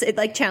the person,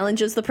 it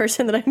challenges the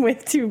person that I'm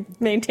with to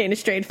maintain a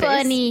straight face.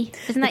 Bunny.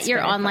 Isn't that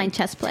your online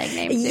chess playing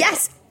name?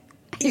 Yes.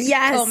 You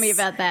told me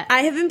about that.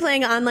 I have been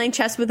playing online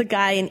chess with a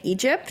guy in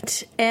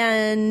Egypt,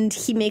 and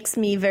he makes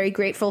me very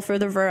grateful for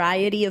the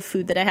variety of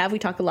food that I have. We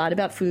talk a lot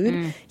about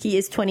food. He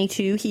is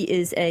 22. He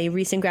is a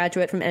recent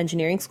graduate from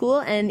engineering school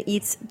and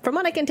eats, from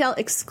what I can tell,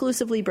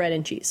 exclusively bread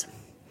and cheese.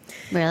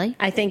 Really?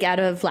 I think out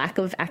of lack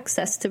of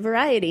access to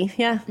variety.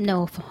 Yeah.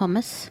 No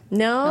hummus?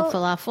 No. No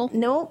falafel?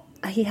 No.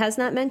 He has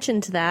not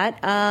mentioned that.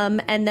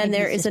 And then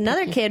there is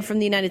another kid from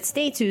the United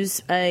States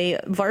who's a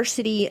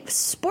varsity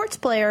sports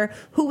player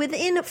who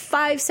within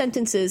 5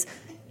 sentences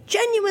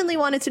genuinely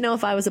wanted to know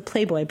if I was a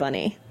Playboy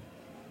bunny.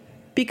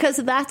 Because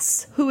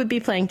that's who would be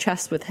playing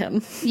chess with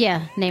him.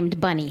 Yeah,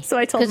 named Bunny. So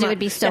I told him. Because it would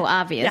be so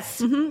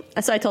obvious. Yeah. Mm-hmm.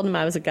 So I told him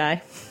I was a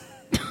guy.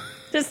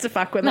 Just to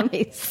fuck with him.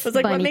 Nice. I was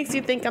like, Bunny. what makes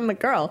you think I'm a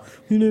girl?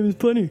 Your name is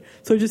Bunny.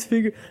 So I just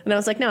figured. And I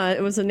was like, no,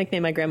 it was a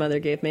nickname my grandmother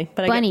gave me.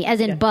 But Bunny, as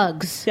in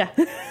bugs. Yeah.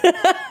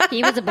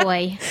 He was a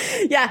boy.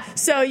 Yeah.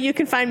 So you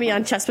can find me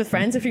on Chess with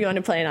Friends if you want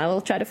to play, and I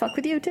will try to fuck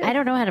with you too. I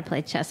don't know how to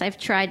play chess. I've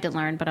tried to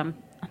learn, but I'm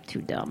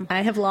too dumb.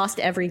 I have lost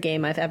every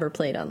game I've ever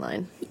played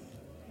online.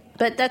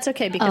 But that's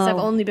okay because I've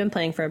only been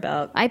playing for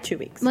about 2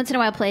 weeks. Once in a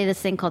while, play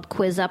this thing called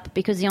Quiz Up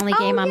because the only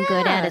game I'm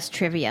good at is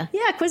trivia.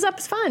 Yeah, Quiz Up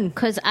is fun.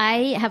 Because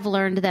I have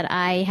learned that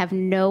I have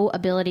no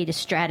ability to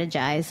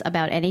strategize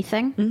about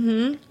anything.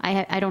 Mm-hmm.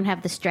 I don't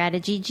have the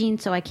strategy gene,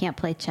 so I can't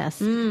play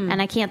chess.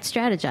 And I can't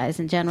strategize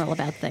in general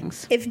about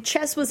things. If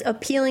chess was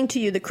appealing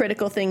to you, the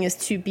critical thing is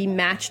to be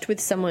matched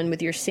with someone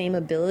with your same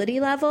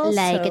ability level.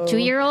 Like a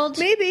 2-year-old?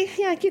 Maybe.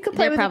 Yeah, you could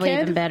play They're with a kid. probably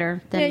even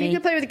better than me. Yeah, you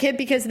could play with a kid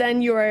because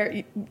then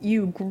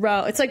you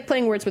grow. It's like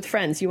playing Words with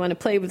Friends. You want to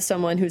play with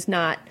someone who's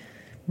not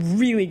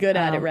really good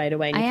at it right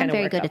away. And I you am kind of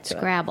very work good up at to it.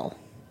 Scrabble.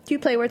 Do you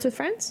play Words with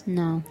Friends?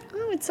 No.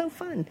 Oh, it's so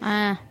fun.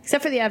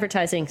 Except for the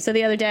advertising. So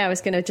the other day I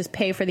was going to just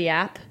pay for the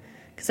app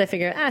because I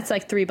figured, it's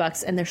like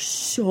 $3 and there's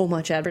so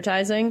much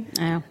advertising.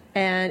 Oh.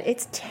 And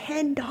it's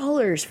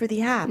 $10 for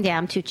the app. Yeah,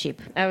 I'm too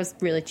cheap. I was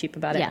really cheap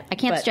about it. Yeah, I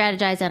can't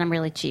strategize and I'm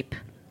really cheap.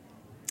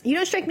 You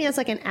don't strike me as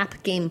like an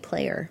app game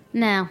player.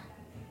 No.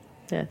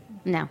 Yeah.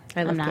 No,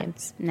 I love I'm not.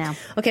 games. No.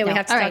 Okay, we No.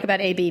 have to All talk right. about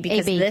AB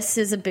because AB. this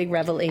is a big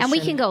revelation. And we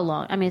can go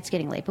long. I mean, it's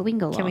getting late, but we can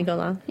go long. Can we go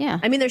long? Yeah.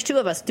 I mean, there's 2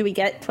 of us. Do we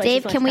get twice Dave,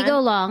 as much can we time? go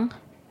long?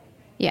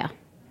 Yeah.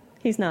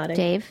 He's nodding.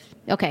 Dave?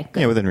 Okay, good.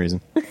 Yeah, within reason.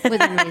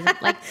 Within reason.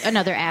 Like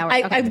another hour.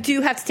 I Okay.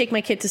 do have to take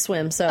my kid to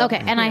swim, so... Okay,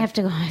 and I have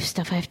to go. I have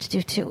stuff I have to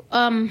do too.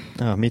 Oh,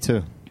 me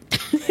too.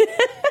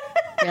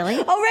 Really?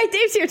 Oh, right,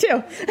 Dave's here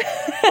too.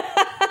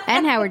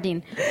 And Howard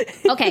Dean.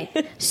 Okay,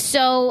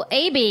 so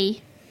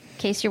AB, in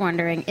case you're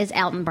wondering, is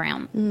Alton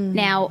Brown.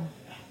 Now,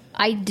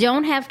 I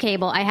don't have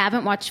cable. I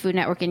haven't watched Food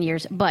Network in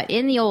years, but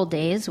in the old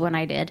days when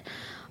I did,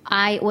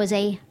 I was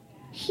a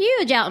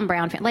huge Alton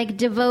Brown fan, like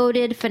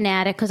devoted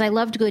fanatic, because I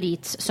loved Good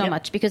Eats so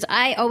much, because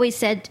I always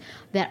said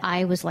that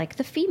I was like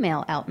the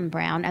female Alton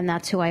Brown, and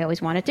that's who I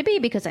always wanted to be,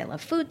 because I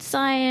love food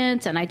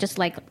science, and I just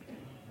loved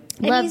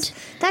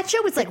that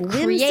show was like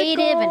whimsical.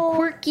 creative and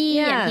quirky,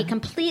 Yeah. and he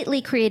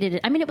completely created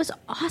it. I mean, it was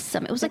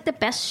awesome. It was like the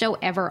best show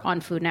ever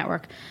on Food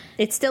Network.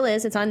 It still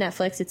is. It's on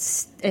Netflix.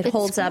 It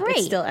holds up. It's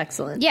great. still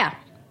excellent. Yeah.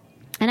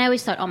 And I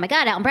always thought, oh my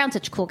God, Alton Brown's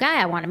such a cool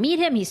guy. I want to meet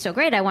him. He's so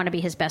great. I want to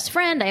be his best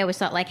friend. I always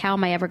thought, like, how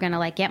am I ever going to,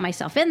 like, get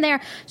myself in there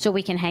so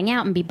we can hang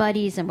out and be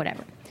buddies and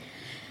whatever.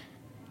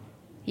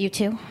 You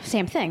too?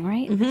 Same thing,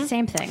 right?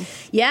 Same thing.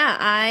 Yeah,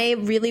 I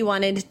really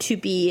wanted to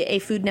be a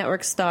Food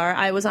Network star.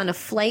 I was on a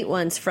flight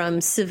once from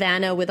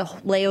Savannah with a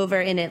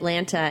layover in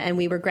Atlanta, and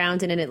we were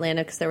grounded in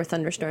Atlanta because there were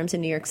thunderstorms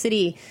in New York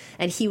City,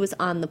 and he was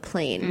on the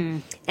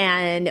plane.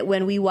 And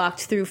when we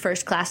walked through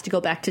first class to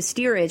go back to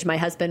steerage, my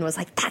husband was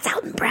like, "That's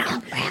Alton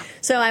Brown."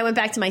 So I went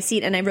back to my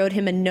seat, and I wrote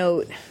him a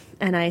note,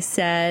 and I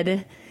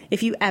said,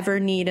 "If you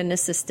ever need an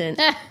assistant,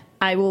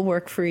 I will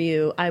work for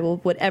you. I will,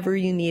 whatever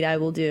you need, I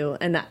will do."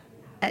 And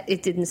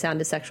it didn't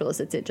sound as sexual as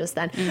it did just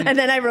then. And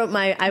then I wrote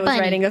I was Bunny.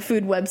 writing a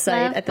food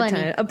website at the Bunny.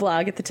 time, a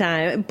blog at the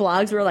time.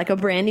 Blogs were like a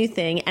brand new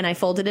thing, and I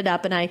folded it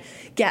up, and I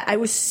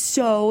was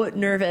so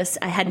nervous.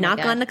 I had not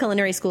God. gone to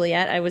culinary school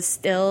yet. I was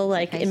still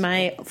like in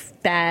my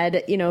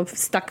bad,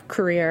 stuck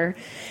career.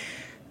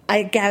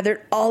 I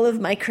gathered all of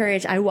my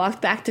courage. I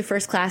walked back to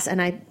first class,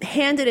 and I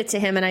handed it to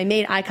him, and I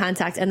made eye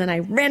contact, and then I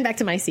ran back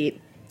to my seat.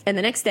 And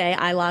the next day,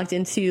 I logged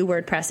into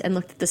WordPress and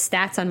looked at the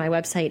stats on my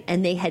website,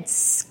 and they had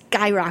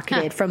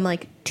skyrocketed from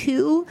like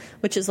 2,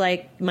 which is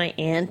like my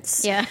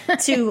aunt's,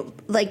 to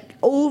like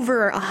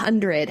over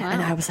 100. Wow.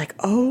 And I was like,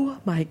 oh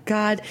my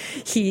God,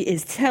 he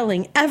is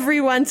telling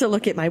everyone to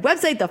look at my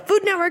website. The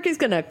Food Network is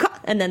going to call.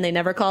 And then they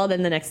never called,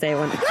 and the next day I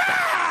went,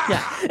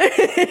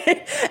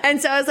 yeah.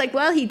 And so I was like,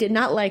 well, he did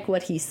not like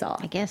what he saw.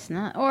 I guess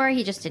not. Or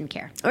he just didn't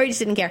care.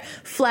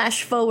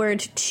 Flash forward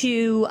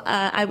to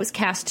I was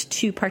cast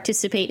to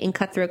participate in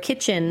Cutthroat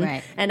Kitchen.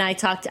 Right. And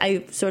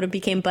I sort of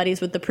became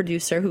buddies with the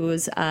producer, who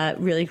was a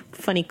really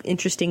funny,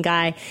 interesting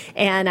guy.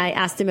 And I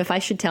asked him if I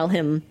should tell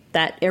him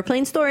that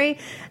airplane story.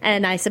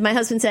 And I said, my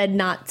husband said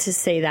not to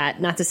say that,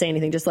 not to say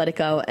anything, just let it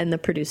go. And the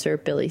producer,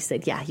 Billy,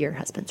 said, yeah, your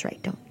husband's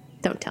right.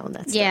 Don't tell him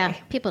that story. Yeah,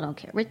 people don't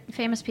care.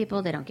 Famous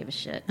people, they don't give a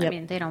shit. Yep. I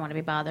mean, they don't want to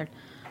be bothered.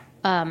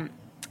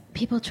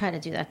 People try to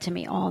do that to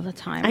me all the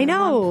time. I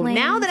know. I'm on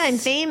Now that I'm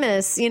planes,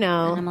 famous, and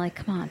I'm like,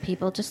 come on,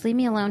 people, just leave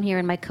me alone here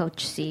in my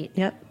coach seat.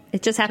 Yep.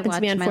 It just happened to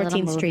me watch on my little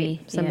 14th Street.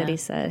 movie. Somebody Yeah.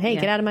 said, hey, Yeah.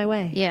 get out of my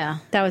way. Yeah.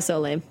 That was so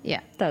lame. Yeah.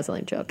 That was a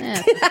lame joke.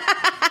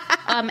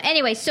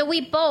 Anyway, so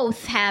we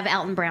both have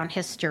Alton Brown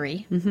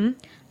history. Mm-hmm.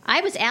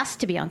 I was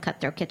asked to be on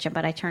Cutthroat Kitchen,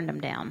 but I turned him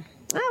down.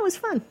 That was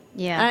fun.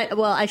 Yeah.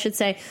 I should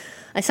say,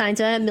 I signed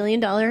a $1 million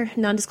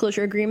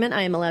non-disclosure agreement.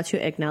 I am allowed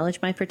to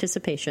acknowledge my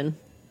participation.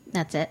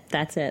 That's it.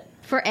 That's it.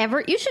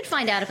 Forever? You should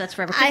find out if that's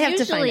forever. 'Cause I have to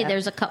usually find out.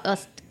 there's a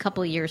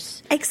couple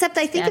years. Except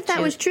I think if that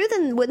statute. was true,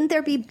 then wouldn't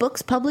there be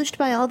books published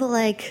by all the,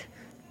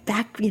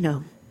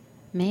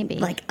 Maybe.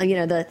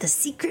 the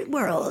secret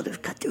world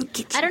of Cutthroat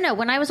Kitchen? I don't know.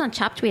 When I was on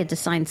Chopped, we had to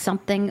sign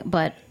something,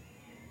 but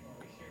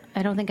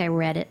I don't think I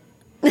read it.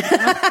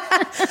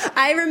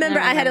 I remember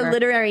I had a remember.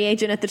 literary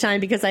agent at the time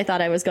because I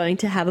thought I was going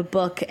to have a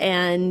book,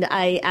 and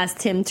I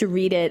asked him to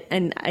read it,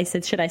 and I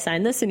said, should I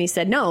sign this? And he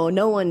said, no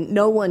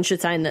one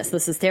should sign this.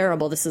 This is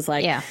terrible. This is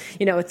like, Yeah.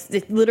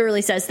 it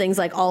literally says things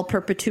like all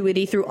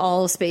perpetuity through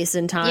all space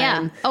and time.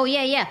 Yeah. Oh,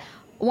 yeah.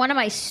 One of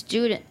my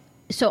students.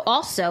 So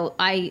also,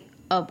 I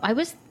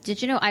was.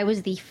 Did you know I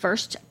was the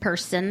first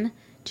person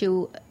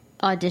to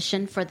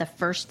audition for the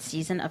first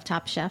season of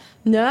Top Chef?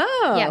 No.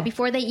 Yeah,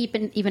 before they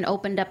even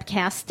opened up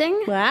casting.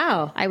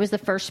 Wow. I was the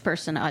first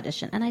person to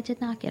audition, and I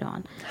did not get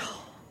on.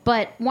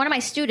 But one of my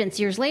students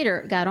years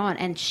later got on,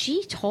 and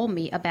she told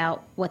me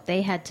about what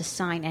they had to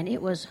sign, and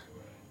it was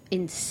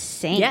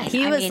insane. Yeah,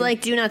 he was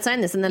like, do not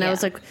sign this. And then I Yeah.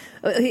 was like,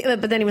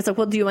 but then he was like,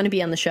 well, do you want to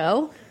be on the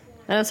show?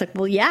 And I was like,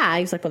 well, yeah.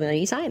 He was like, well, then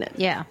you sign it.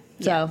 Yeah.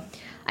 So,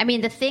 I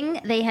mean, the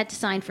thing they had to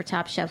sign for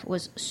Top Chef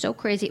was so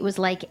crazy. It was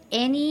like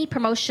any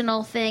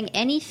promotional thing,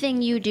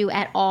 anything you do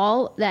at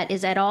all that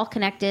is at all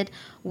connected,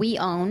 we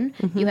own.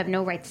 Mm-hmm. You have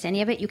no rights to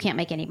any of it. You can't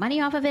make any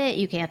money off of it.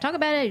 You can't talk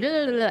about it.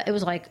 Blah, blah, blah. It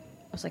was like,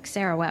 I was like,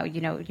 Sarah, wow,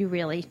 you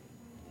really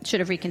should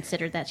have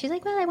reconsidered that. She's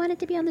like, well, I wanted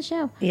to be on the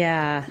show.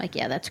 yeah. Like,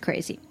 yeah, that's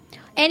crazy.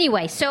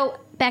 Anyway, so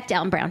back to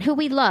Alton Brown, who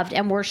we loved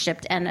and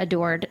worshipped and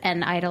adored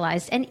and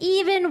idolized. And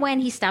even when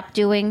he stopped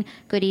doing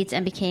Good Eats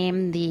and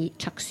became the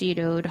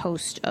tuxedoed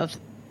host of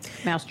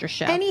Master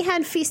Chef. And he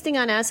had Feasting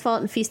on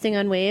Asphalt and Feasting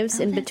on Waves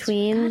in That's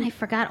between. God, I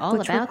forgot all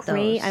which were about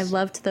great. those. I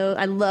loved those.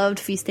 I loved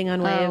Feasting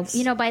on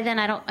Waves. By then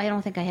I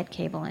don't think I had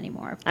cable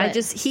anymore. I but-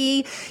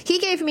 he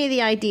gave me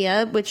the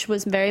idea, which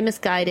was very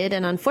misguided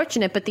and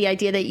unfortunate, but the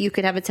idea that you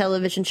could have a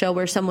television show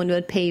where someone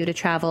would pay you to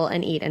travel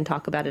and eat and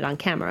talk about it on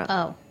camera.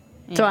 Oh.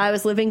 So I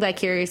was living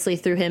vicariously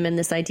through him and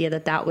this idea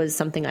that was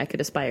something I could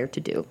aspire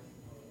to do.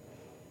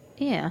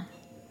 Yeah.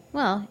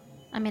 Well,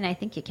 I mean, I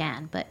think you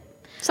can, but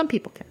Some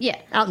people can. Yeah.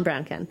 Alton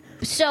Brown can.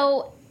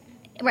 so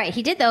right,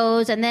 he did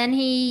those, and then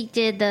he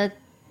did the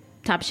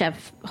Top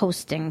Chef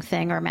hosting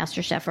thing or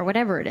Master Chef or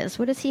whatever it is.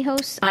 What does he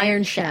host?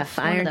 Iron Chef.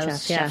 One Iron of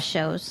those Chef, yeah.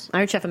 shows.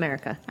 Iron Chef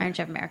America. Iron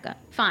Chef America.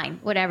 Fine,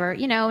 whatever.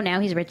 Now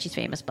he's rich, he's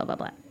famous, blah, blah,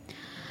 blah.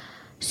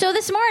 So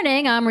this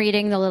morning, I'm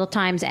reading the Little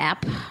Times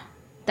app.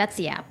 That's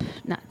the app.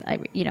 I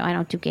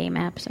don't do game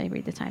apps. I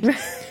read the Times.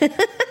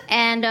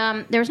 And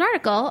there was an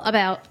article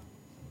about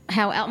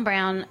how Alton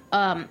Brown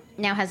now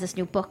has this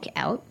new book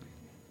out.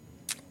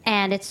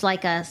 And it's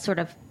like a sort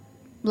of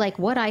like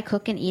what I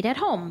cook and eat at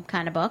home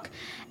kind of book.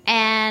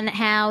 And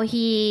how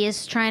he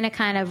is trying to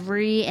kind of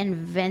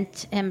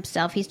reinvent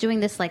himself. He's doing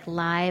this like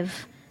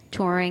live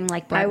touring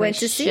like Broadway I went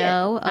to see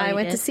show. it. I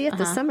went to see it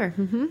this summer.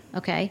 Mm-hmm.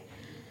 Okay.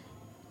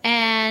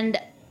 And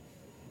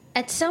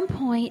at some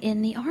point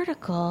in the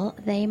article,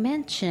 they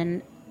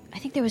mention, I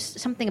think there was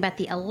something about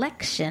the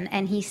election,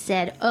 and he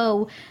said,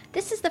 "Oh,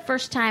 this is the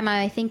first time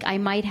I think I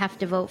might have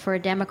to vote for a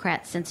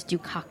Democrat since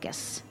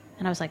Dukakis."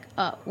 And I was like,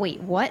 wait,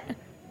 what?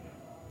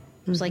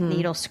 It was like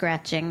needle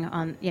scratching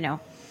on,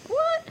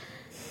 what?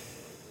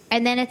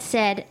 And then it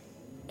said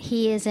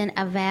he is an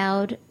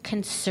avowed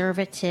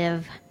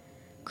conservative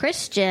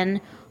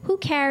Christian who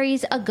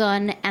carries a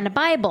gun and a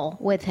Bible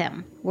with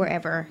him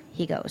wherever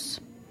he goes.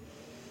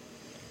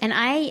 And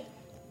I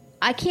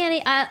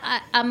can't,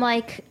 I'm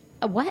like,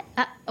 what?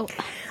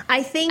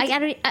 I think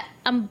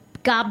I'm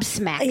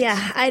gobsmacked.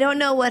 Yeah, I don't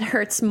know what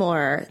hurts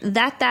more,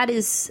 that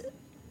is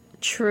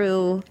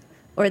true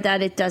or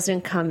that it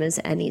doesn't come as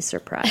any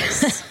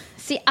surprise.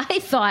 See, I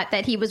thought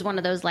that he was one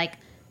of those, like,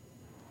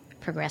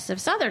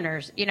 progressive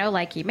Southerners.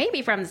 Like, he may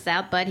be from the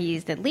South, but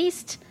he's at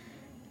least...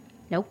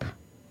 Nope.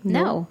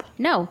 No.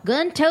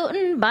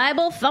 Gun-toting,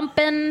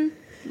 Bible-thumping,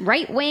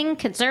 right-wing,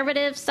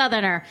 conservative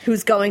Southerner.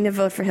 Who's going to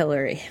vote for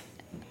Hillary.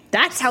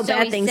 That's how So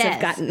bad he things says.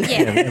 have gotten.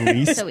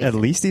 Yeah. At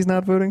least he's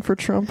not voting for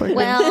Trump. I guess.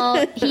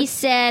 Well, he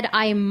said,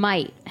 I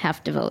might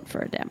have to vote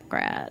for a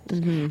Democrat.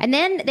 Mm-hmm. And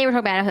then they were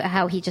talking about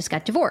how he just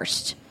got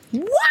divorced.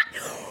 What?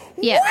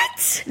 Yeah.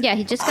 What? Yeah,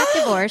 he just got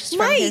divorced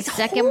from his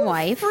second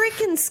wife.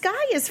 Freaking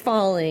sky is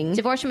falling.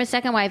 Divorced from his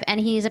second wife, and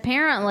he's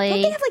apparently...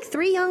 Don't they have like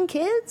 3 young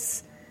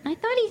kids? I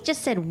thought he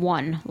just said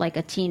one, like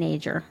a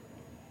teenager.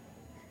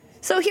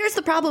 So here's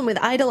the problem with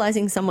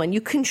idolizing someone.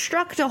 You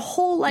construct a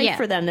whole life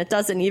for them that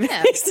doesn't even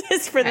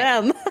exist for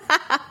them.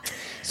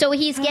 So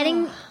he's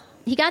getting...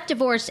 He got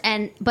divorced,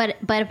 but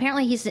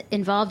apparently he's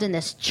involved in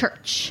this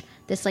church,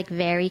 this like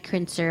very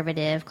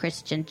conservative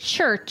Christian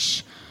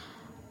church,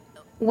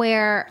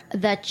 where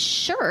the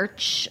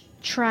church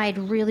tried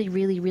really,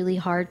 really, really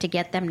hard to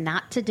get them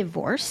not to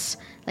divorce.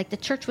 Like, the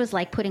church was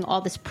like putting all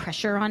this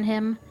pressure on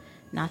him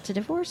not to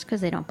divorce because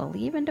they don't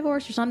believe in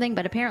divorce or something.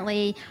 But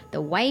apparently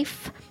the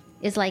wife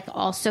is like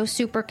also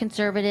super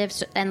conservative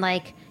and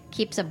like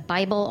keeps a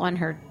Bible on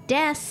her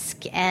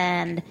desk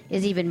and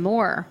is even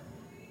more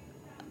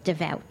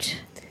devout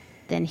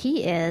than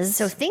he is.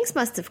 So things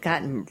must have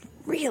gotten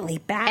really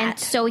bad. And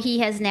so he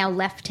has now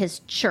left his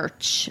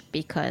church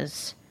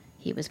because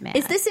he was mad.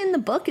 Is this in the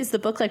book? Is the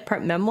book like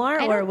part memoir?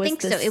 I or don't was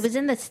think this... so. It was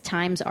in this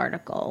Times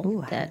article.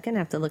 Ooh, I'm going to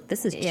have to look.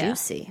 This is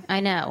juicy.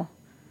 I know.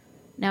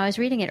 Now, I was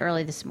reading it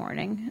early this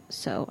morning,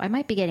 so I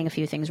might be getting a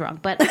few things wrong,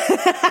 but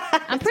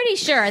I'm pretty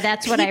sure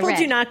that's what I read. People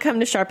do not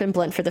come to Sharp and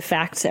Blunt for the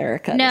facts,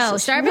 Erica. No,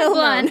 Sharp and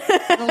Blunt.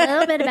 A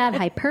little bit about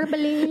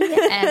hyperbole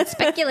and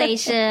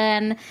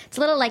speculation. It's a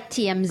little like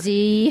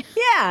TMZ.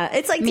 Yeah,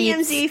 it's like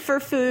TMZ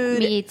for food.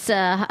 Meets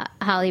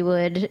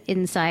Hollywood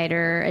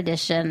Insider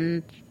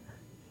Edition,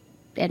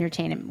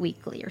 Entertainment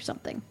Weekly or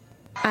something.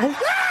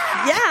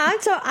 Yeah,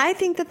 so I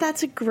think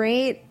that's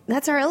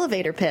that's our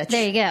elevator pitch.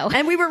 There you go.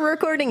 And we were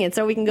recording it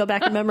so we can go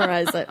back and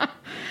memorize it.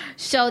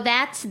 So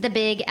that's the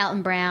big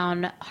Alton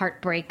Brown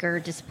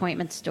heartbreaker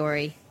disappointment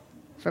story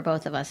for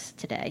both of us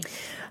today.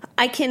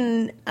 I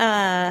can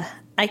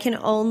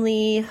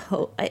only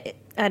hope,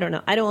 I don't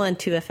know. I don't want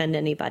to offend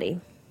anybody.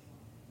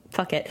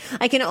 Fuck it.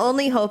 I can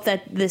only hope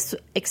that this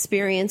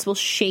experience will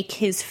shake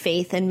his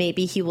faith and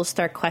maybe he will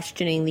start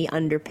questioning the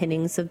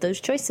underpinnings of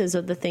those choices,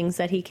 of the things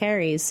that he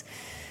carries.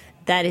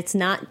 That it's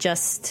not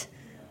just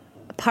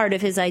part of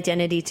his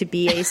identity to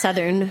be a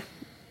Southern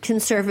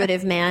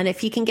conservative man. If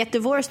he can get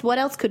divorced, what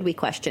else could we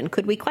question?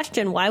 Could we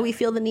question why we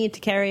feel the need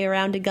to carry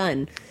around a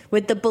gun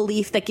with the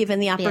belief that given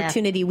the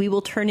opportunity, we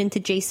will turn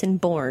into Jason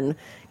Bourne?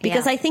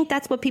 Because I think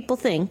that's what people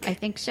think. I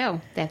think so.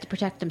 They have to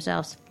protect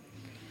themselves.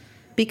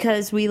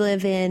 Because we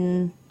live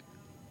in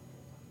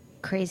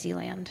crazy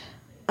land.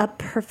 A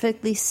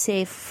perfectly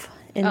safe...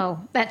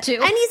 that too.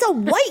 And he's a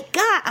white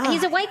guy.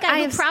 He's a white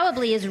guy who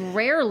probably is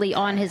rarely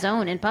on his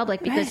own in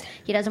public because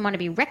he doesn't want to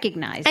be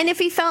recognized. And if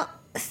he felt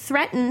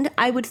threatened,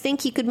 I would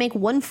think he could make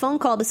one phone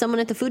call to someone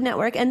at the Food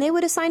Network and they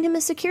would assign him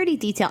a security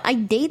detail. I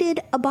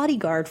dated a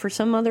bodyguard for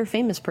some other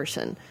famous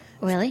person.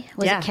 Really?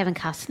 Was it Kevin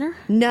Costner?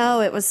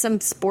 No, it was some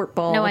sport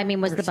ball. No, I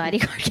mean, was the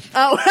bodyguard.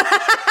 Oh,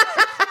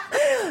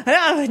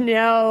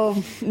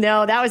 no.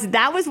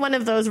 That was one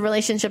of those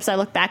relationships I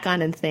look back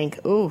on and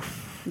think,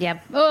 oof.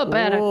 Yep.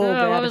 Bad.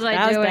 What was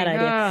I doing? Bad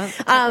idea.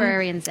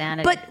 Temporary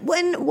insanity. But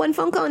when one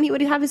phone call and he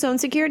would have his own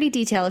security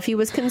detail if he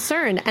was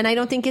concerned. And I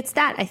don't think it's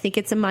that. I think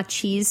it's a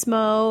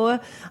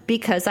machismo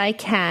because I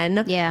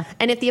can. Yeah.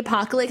 And if the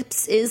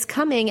apocalypse is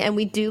coming and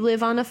we do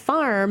live on a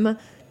farm,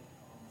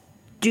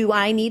 do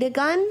I need a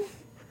gun?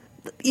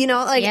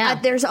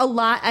 There's a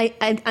lot.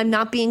 I'm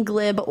not being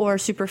glib or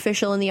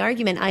superficial in the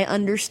argument. I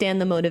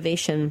understand the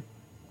motivation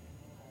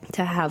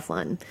to have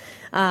one.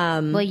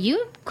 Well,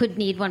 you could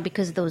need one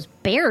because those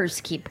bears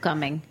keep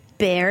coming.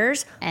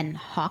 Bears and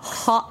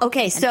hawks.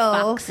 Okay, and so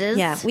foxes.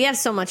 Yeah, we have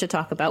so much to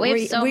talk about.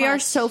 We are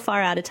so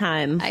far out of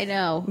time. I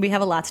know. We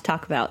have a lot to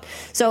talk about.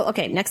 So,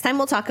 okay, next time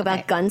we'll talk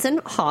about guns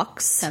and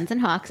hawks. Guns and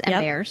hawks and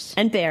bears.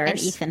 And bears. And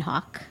Ethan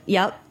Hawke.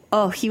 Yep.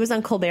 Oh, he was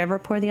on Colbert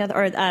Report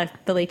the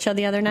Late Show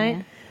the other night.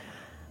 Yeah.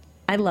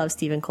 I love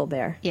Stephen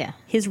Colbert. Yeah.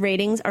 His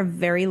ratings are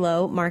very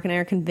low. Mark and I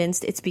are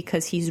convinced it's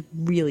because he's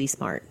really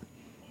smart.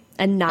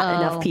 And not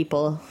enough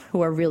people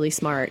who are really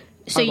smart.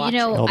 So, are you watching.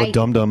 know, All the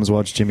dum-dums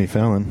watch Jimmy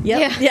Fallon. Yep.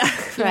 Yeah.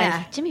 Yeah,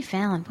 Right. Jimmy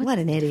Fallon. What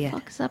an idiot. What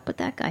the fuck's up with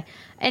that guy?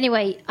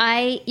 Anyway,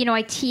 I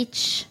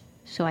teach.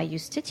 So I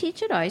used to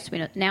teach at ICE.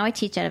 Now I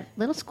teach at a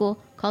little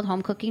school called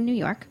Home Cooking New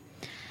York.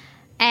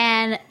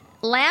 And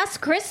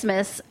last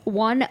Christmas,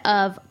 one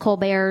of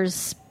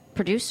Colbert's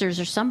producers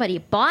or somebody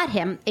bought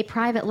him a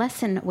private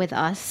lesson with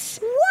us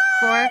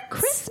for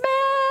Christmas.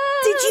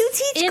 Did you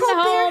teach in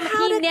Colbert home?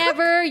 how He to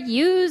never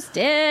used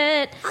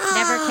it.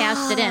 Never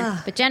cashed it in.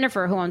 But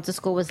Jennifer, who owns the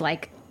school, was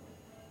like,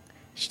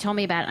 she told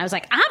me about it. And I was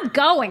like, I'm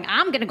going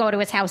to go to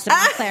his house in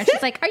Montclair. And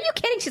she's like, are you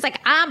kidding? She's like,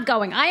 I'm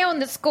going. I own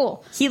the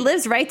school. He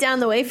lives right down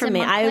the way from in me.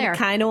 Montclair. I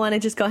kind of want to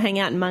just go hang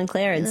out in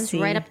Montclair and It's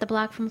see. right up the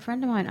block from a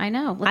friend of mine. I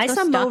know. I Let's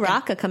saw go Mo stalk him.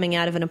 Rocca coming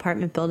out of an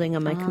apartment building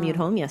on my commute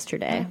home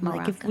yesterday. Mo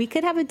Like, if Rocca. we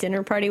could have a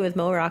dinner party with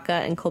Mo Rocca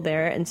and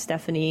Colbert and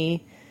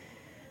Stephanie,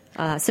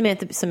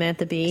 Samantha B.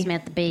 Samantha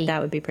B.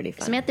 That would be pretty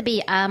fun. Samantha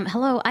B.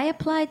 Hello. I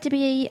applied to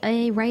be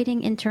a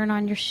writing intern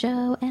on your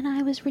show, and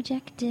I was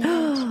rejected.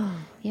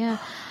 Yeah.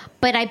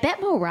 But I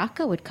bet Mo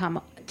Rocca would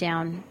come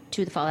down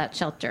to the Fallout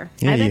Shelter.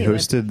 Yeah, I bet he he would.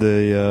 hosted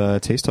the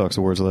Taste Talks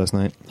Awards last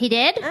night. He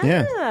did?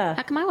 Yeah.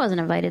 How come I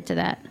wasn't invited to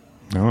that?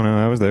 No,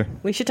 I was there.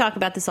 We should talk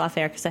about this off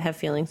air because I have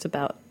feelings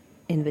about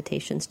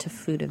invitations to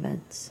food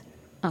events.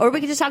 Or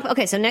we could just talk about,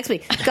 okay, so next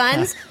week,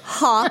 Guns,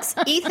 Hawks,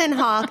 Ethan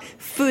Hawke,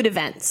 food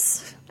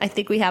events. I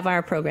think we have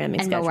our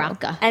programming And schedule. Mo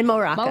Rocca. And Mo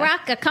Rocca. Mo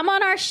Rocca, come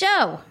on our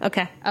show.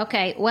 Okay.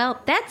 Okay,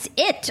 well, that's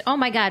it. Oh,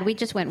 my God, we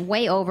just went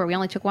way over. We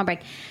only took one break.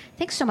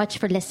 Thanks so much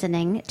for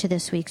listening to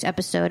this week's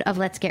episode of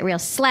Let's Get Real /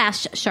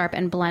 Sharp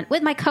and Blunt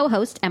with my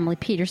co-host, Emily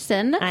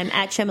Peterson. I'm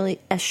at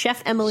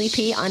Chef Emily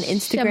P on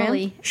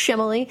Instagram.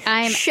 Shemily.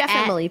 I'm Chef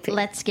at Emily P.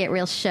 Let's Get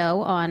Real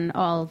Show on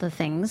all the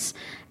things.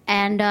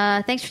 And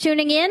thanks for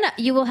tuning in.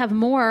 You will have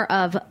more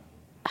of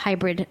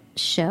Hybrid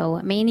Show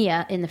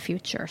Mania in the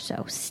future,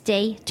 so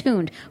stay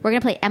tuned. We're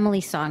going to play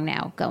Emily's song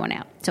now going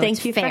out. So Thank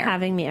it's you fair. for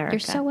having me, Erica. You're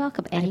so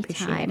welcome. I Anytime.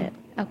 appreciate it.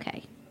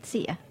 Okay.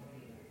 See ya.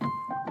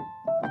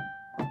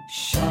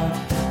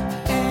 Sharp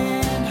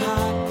and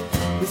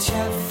hot with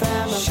Chef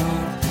Family.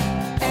 Sharp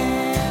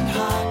and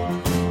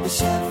hot with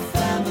Chef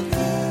Family.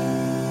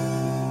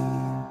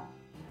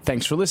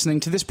 Thanks for listening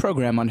to this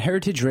program on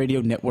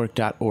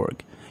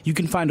heritageradionetwork.org. You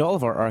can find all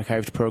of our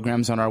archived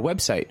programs on our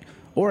website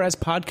or as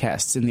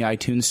podcasts in the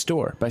iTunes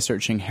Store by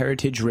searching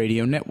Heritage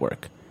Radio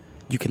Network.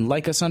 You can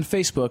like us on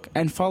Facebook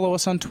and follow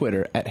us on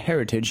Twitter at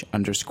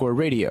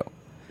heritage_radio.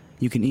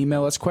 You can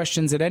email us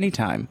questions at any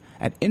time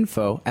at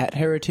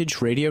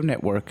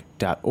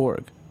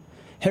info@heritageradionetwork.org.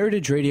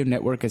 Heritage Radio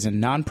Network is a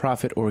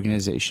nonprofit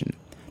organization.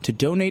 To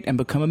donate and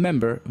become a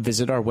member,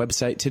 visit our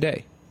website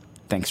today.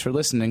 Thanks for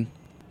listening.